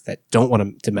pre-installed Linux that don't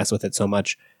want to mess with it so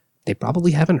much, they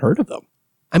probably haven't heard of them.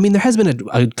 I mean, there has been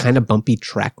a kind of bumpy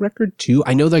track record too.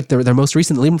 I know like their most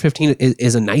recent Librem 15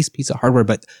 is a nice piece of hardware,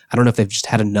 but I don't know if they've just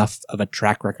had enough of a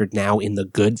track record now in the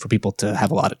good for people to have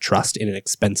a lot of trust in an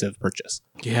expensive purchase.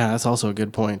 Yeah, that's also a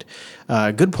good point.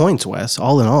 Good points, Wes.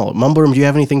 All in all, Mumbleroom, do you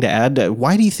have anything to add?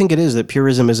 Why do you think it is that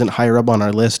Purism isn't higher up on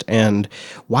our list, and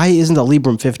why isn't the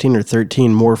Librem 15 or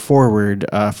 13 more forward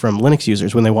from Linux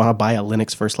users when they want to buy a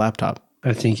Linux first laptop?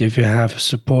 I think if you have a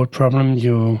support problem,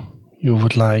 you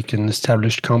would like an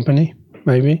established company,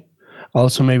 maybe.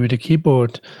 Also, maybe the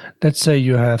keyboard. Let's say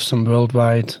you have some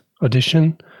worldwide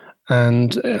audition,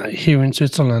 and here in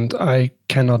Switzerland, I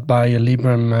cannot buy a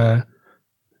Librem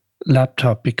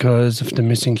laptop because of the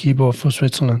missing keyboard for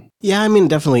Switzerland. Yeah, I mean,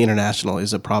 definitely international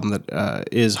is a problem that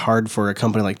is hard for a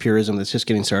company like Purism that's just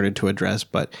getting started to address,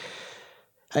 but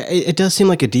it does seem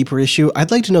like a deeper issue. I'd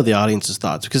like to know the audience's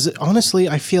thoughts, because honestly,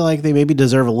 I feel like they maybe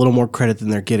deserve a little more credit than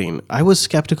they're getting. I was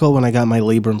skeptical when I got my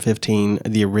Librem 15,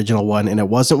 the original one, and it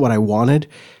wasn't what I wanted.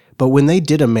 But when they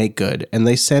did a make good and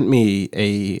they sent me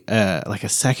a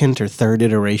second or third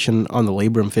iteration on the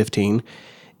Librem 15,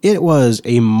 it was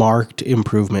a marked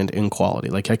improvement in quality.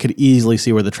 Like I could easily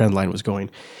see where the trend line was going.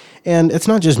 And it's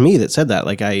not just me that said that.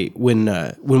 Like when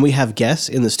we have guests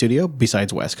in the studio,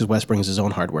 besides Wes, because Wes brings his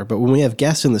own hardware, but when we have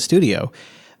guests in the studio,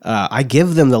 I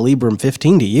give them the Librem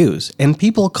 15 to use, and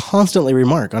people constantly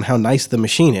remark on how nice the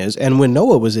machine is. And when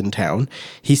Noah was in town,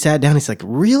 he sat down, he's like,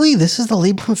 really? This is the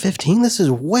Librem 15? This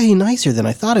is way nicer than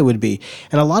I thought it would be.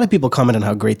 And a lot of people comment on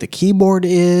how great the keyboard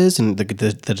is, and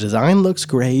the design looks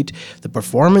great, the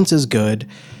performance is good.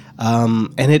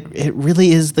 And it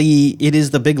really is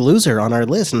the big loser on our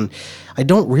list. And I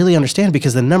don't really understand,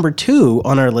 because the number 2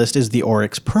 on our list is the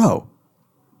Oryx Pro.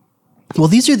 Well,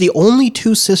 these are the only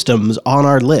 2 systems on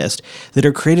our list that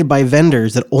are created by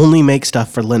vendors that only make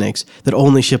stuff for Linux, that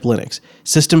only ship Linux.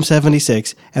 System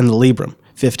 76 and the Librem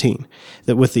 15.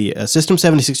 That with the System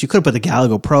 76, you could have put the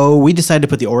Galago Pro. We decided to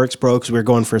put the Oryx Pro because we were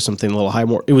going for something a little high,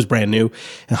 more. It was brand new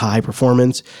and high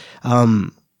performance.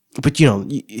 But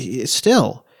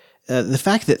still. The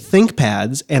fact that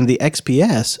ThinkPads and the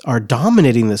XPS are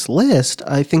dominating this list,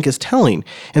 I think, is telling.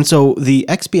 And so the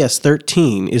XPS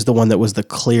 13 is the one that was the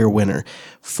clear winner,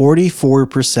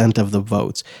 44% of the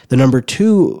votes. The number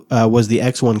 2 was the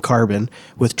X1 Carbon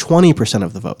with 20%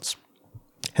 of the votes.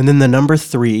 And then the number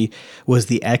 3 was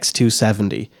the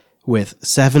X270 with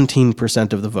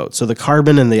 17% of the votes. So the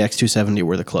Carbon and the X270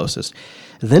 were the closest.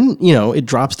 Then, it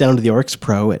drops down to the Oryx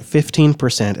Pro at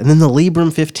 15%, and then the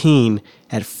Librem 15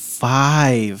 at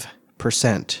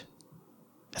 5%.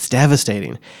 That's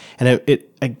devastating. And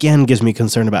it again gives me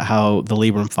concern about how the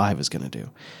Librem 5 is going to do.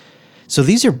 So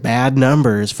these are bad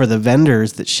numbers for the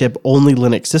vendors that ship only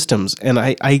Linux systems, and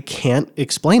I can't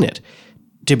explain it,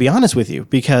 to be honest with you,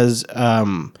 because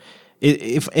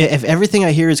if everything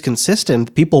I hear is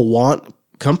consistent, people want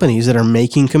companies that are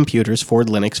making computers for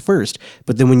Linux first.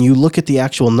 But then when you look at the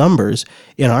actual numbers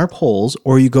in our polls,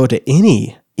 or you go to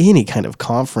any kind of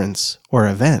conference or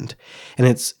event, and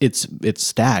it's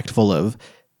stacked full of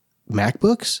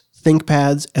MacBooks,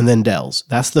 ThinkPads, and then Dells.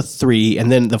 That's the three.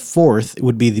 And then the fourth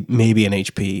would be maybe an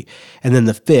HP. And then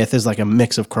the fifth is like a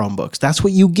mix of Chromebooks. That's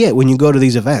what you get when you go to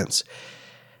these events.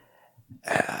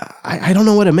 I don't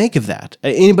know what to make of that.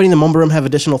 Anybody in the Mumble Room have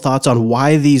additional thoughts on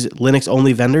why these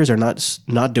Linux-only vendors are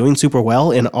not doing super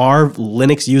well in our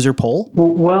Linux user poll?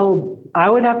 Well, I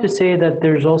would have to say that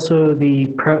there's also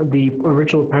the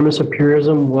original premise of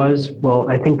purism was, well,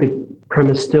 I think the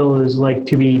premise still is like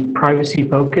to be privacy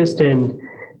focused, and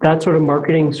that sort of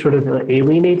marketing sort of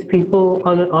alienates people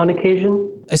on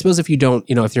occasion. I suppose if you don't,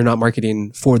 if you're not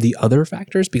marketing for the other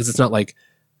factors, because it's not like,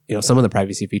 some of the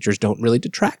privacy features don't really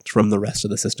detract from the rest of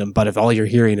the system. But if all you're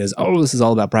hearing is, oh, this is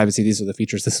all about privacy, these are the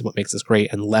features, this is what makes this great,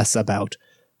 and less about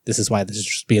this is why this is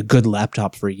just be a good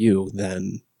laptop for you,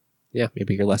 then yeah,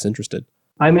 maybe you're less interested.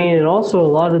 I mean, and also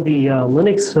a lot of the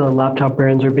Linux laptop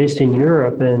brands are based in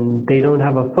Europe, and they don't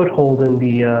have a foothold in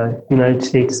the United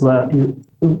States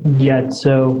yet.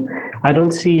 So I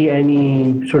don't see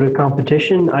any sort of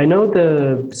competition. I know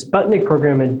the Sputnik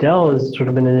program at Dell is sort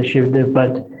of an initiative,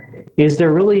 but is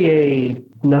there really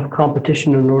enough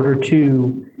competition in order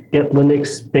to get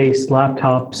Linux-based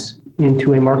laptops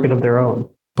into a market of their own?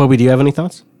 Bobby, do you have any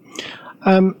thoughts?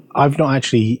 I've not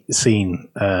actually seen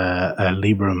a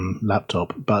Librem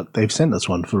laptop, but they've sent us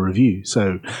one for review.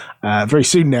 So very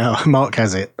soon now, Mark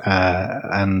has it,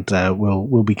 and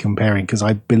we'll be comparing, because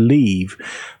I believe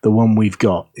the one we've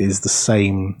got is the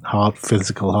same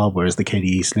physical hardware as the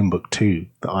KDE Slimbook 2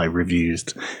 that I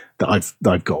reviewed, that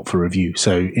I've got for review.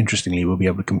 So interestingly, we'll be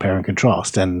able to compare and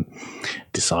contrast and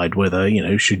decide whether,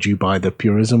 should you buy the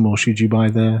Purism or should you buy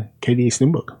the KDE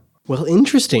Slimbook. Well,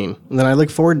 interesting. Then I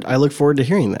look forward to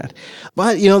hearing that.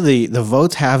 But the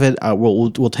votes have it.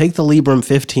 We'll take the Librem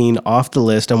 15 off the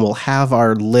list, and we'll have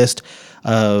our list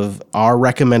of our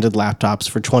recommended laptops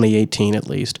for 2018 at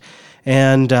least.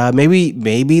 And maybe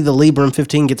the Librem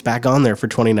 15 gets back on there for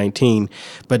 2019.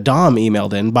 But Dom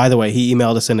emailed in. By the way, he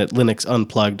emailed us in at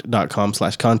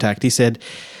linuxunplugged.com/contact. He said,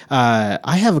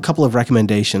 I have a couple of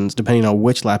recommendations depending on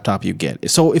which laptop you get.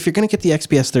 So if you're going to get the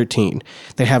XPS 13,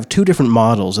 they have two different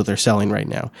models that they're selling right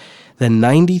now, the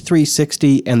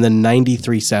 9360 and the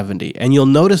 9370. And you'll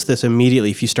notice this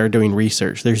immediately if you start doing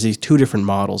research. There's these two different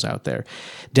models out there.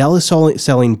 Dell is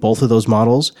selling both of those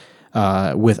models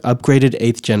with upgraded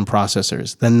 8th gen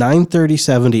processors. The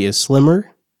 93070 is slimmer,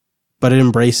 but it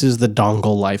embraces the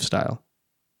dongle lifestyle.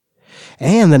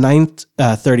 And the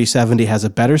 93070 has a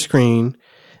better screen,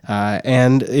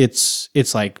 and it's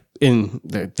like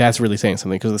that's really saying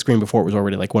something, because the screen before it was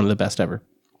already like one of the best ever.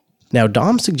 Now,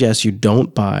 Dom suggests you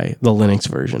don't buy the Linux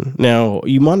version. Now,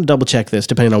 you want to double check this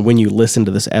depending on when you listen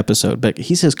to this episode, but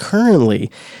he says currently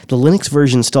the Linux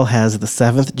version still has the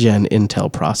 7th gen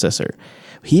Intel processor.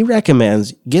 He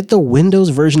recommends get the Windows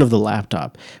version of the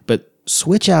laptop, but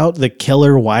switch out the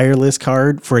killer wireless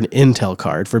card for an Intel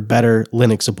card for better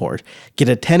Linux support. Get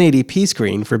a 1080p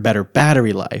screen for better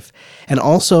battery life. And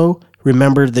also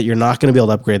remember that you're not going to be able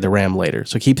to upgrade the RAM later,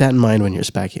 so keep that in mind when you're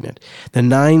speccing it. The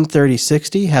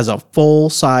 93060 has a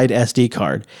full-side SD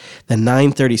card. The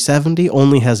 93070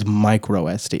 only has micro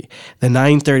SD. The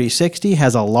 93060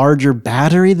 has a larger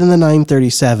battery than the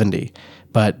 93070.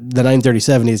 But the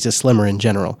 93070 is just slimmer in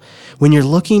general. When you're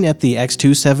looking at the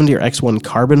X270 or X1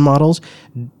 Carbon models,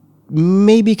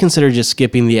 maybe consider just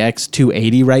skipping the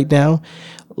X280 right now.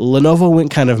 Lenovo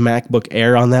went kind of MacBook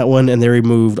Air on that one, and they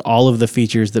removed all of the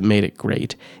features that made it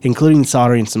great, including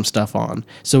soldering some stuff on.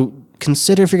 So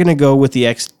consider if you're going to go with the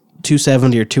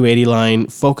X270 or 280 line,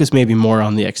 focus maybe more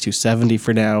on the X270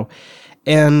 for now.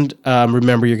 And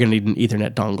remember, you're going to need an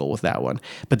Ethernet dongle with that one.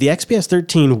 But the XPS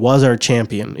 13 was our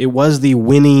champion. It was the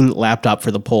winning laptop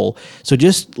for the poll. So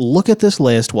just look at this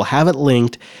list. We'll have it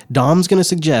linked. Dom's going to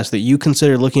suggest that you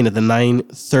consider looking at the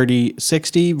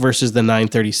 93060 versus the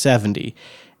 93070,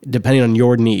 depending on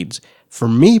your needs. For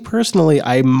me personally,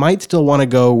 I might still want to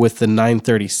go with the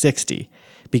 93060.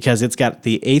 Because it's got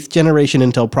the 8th generation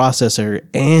Intel processor,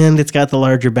 and it's got the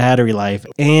larger battery life,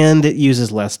 and it uses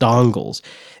less dongles.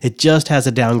 It just has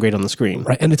a downgrade on the screen.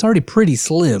 Right, and it's already pretty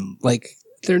slim. Like,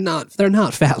 they're not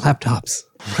fat laptops.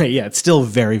 Right, yeah, it's still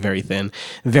very, very thin.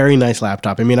 Very nice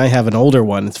laptop. I mean, I have an older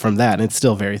one. It's from that, and it's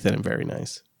still very thin and very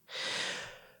nice.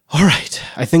 All right,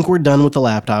 I think we're done with the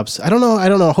laptops. I don't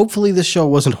know. Hopefully this show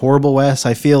wasn't horrible, Wes.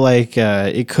 I feel like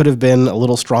it could have been a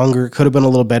little stronger, could have been a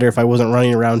little better if I wasn't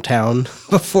running around town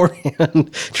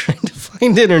beforehand trying to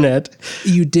find internet.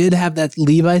 You did have that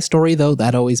Levi story, though.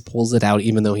 That always pulls it out,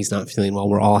 even though he's not feeling well.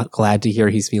 We're all glad to hear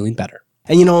he's feeling better.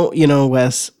 And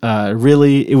Wes,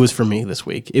 really, it was for me this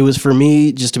week. It was for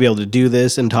me just to be able to do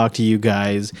this and talk to you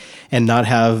guys and not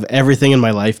have everything in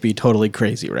my life be totally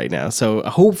crazy right now. So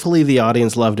hopefully the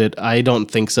audience loved it. I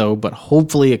don't think so, but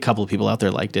hopefully a couple of people out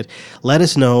there liked it. Let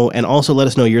us know, and also let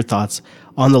us know your thoughts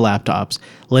on the laptops.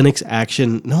 Linux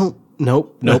Action, Nope,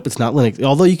 it's not Linux.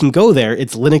 Although you can go there,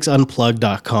 it's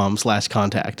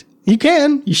linuxunplug.com/contact.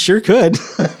 You sure could.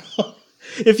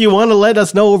 If you want to let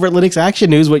us know over at Linux Action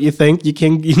News what you think, you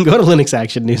can go to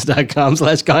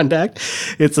linuxactionnews.com/contact.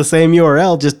 It's the same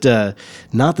URL, just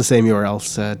not the same URL.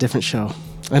 It's a different show.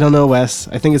 I don't know, Wes.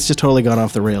 I think it's just totally gone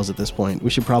off the rails at this point. We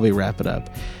should probably wrap it up.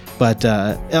 But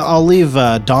I'll leave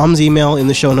Dom's email in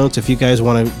the show notes if you guys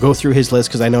want to go through his list,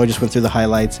 because I know I just went through the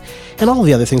highlights and all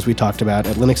the other things we talked about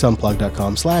at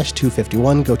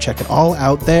linuxunplug.com/251. Go check it all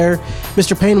out there.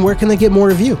 Mr. Payne, where can they get more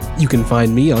of you? You can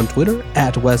find me on Twitter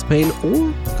at Wes Payne,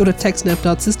 or go to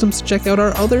techsnap.systems to check out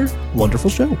our other wonderful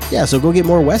show. Yeah, so go get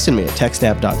more Wes and me at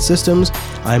techsnap.systems.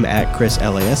 I'm at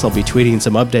ChrisLAS. I'll be tweeting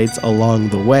some updates along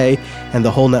the way, and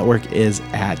the whole network is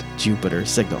at Jupiter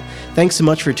Signal. Thanks so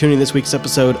much for tuning in this week's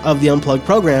episode of the Unplugged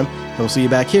program, and we'll see you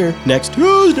back here next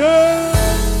Tuesday.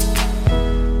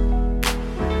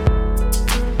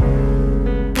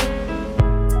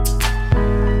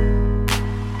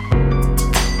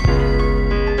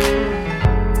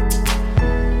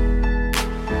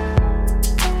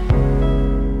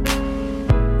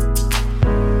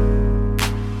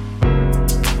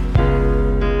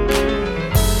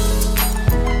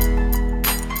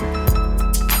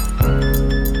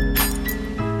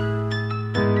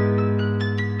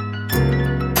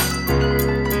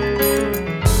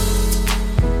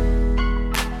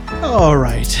 All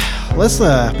right, let's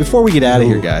before we get out of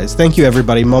here, guys, thank you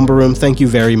everybody. Mumble Room, thank you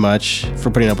very much for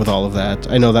putting up with all of that.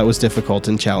 I know that was difficult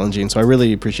and challenging, so I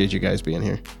really appreciate you guys being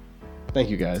here.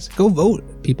 Thank you, guys. Go vote,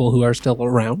 people who are still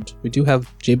around. We do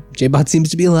have J-Bot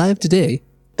seems to be alive today.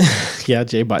 Yeah,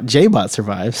 J-Bot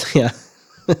survives. Yeah.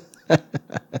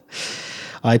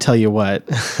 I tell you what,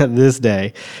 this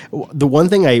day, the one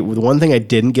thing I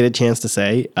didn't get a chance to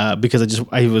say, because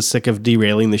I was sick of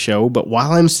derailing the show, but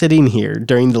while I'm sitting here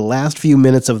during the last few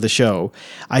minutes of the show,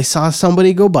 I saw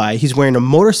somebody go by. He's wearing a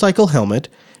motorcycle helmet,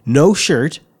 no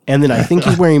shirt, and then I think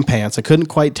he's wearing pants. I couldn't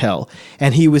quite tell.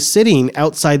 And he was sitting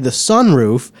outside the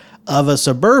sunroof of a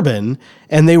Suburban,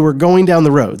 and they were going down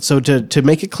the road. So to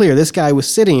make it clear, this guy was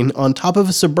sitting on top of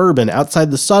a Suburban outside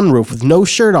the sunroof with no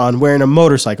shirt on, wearing a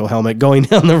motorcycle helmet, going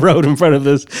down the road in front of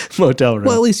this motel room.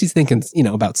 Well, at least he's thinking,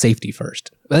 about safety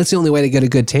first. That's the only way to get a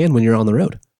good tan when you're on the road.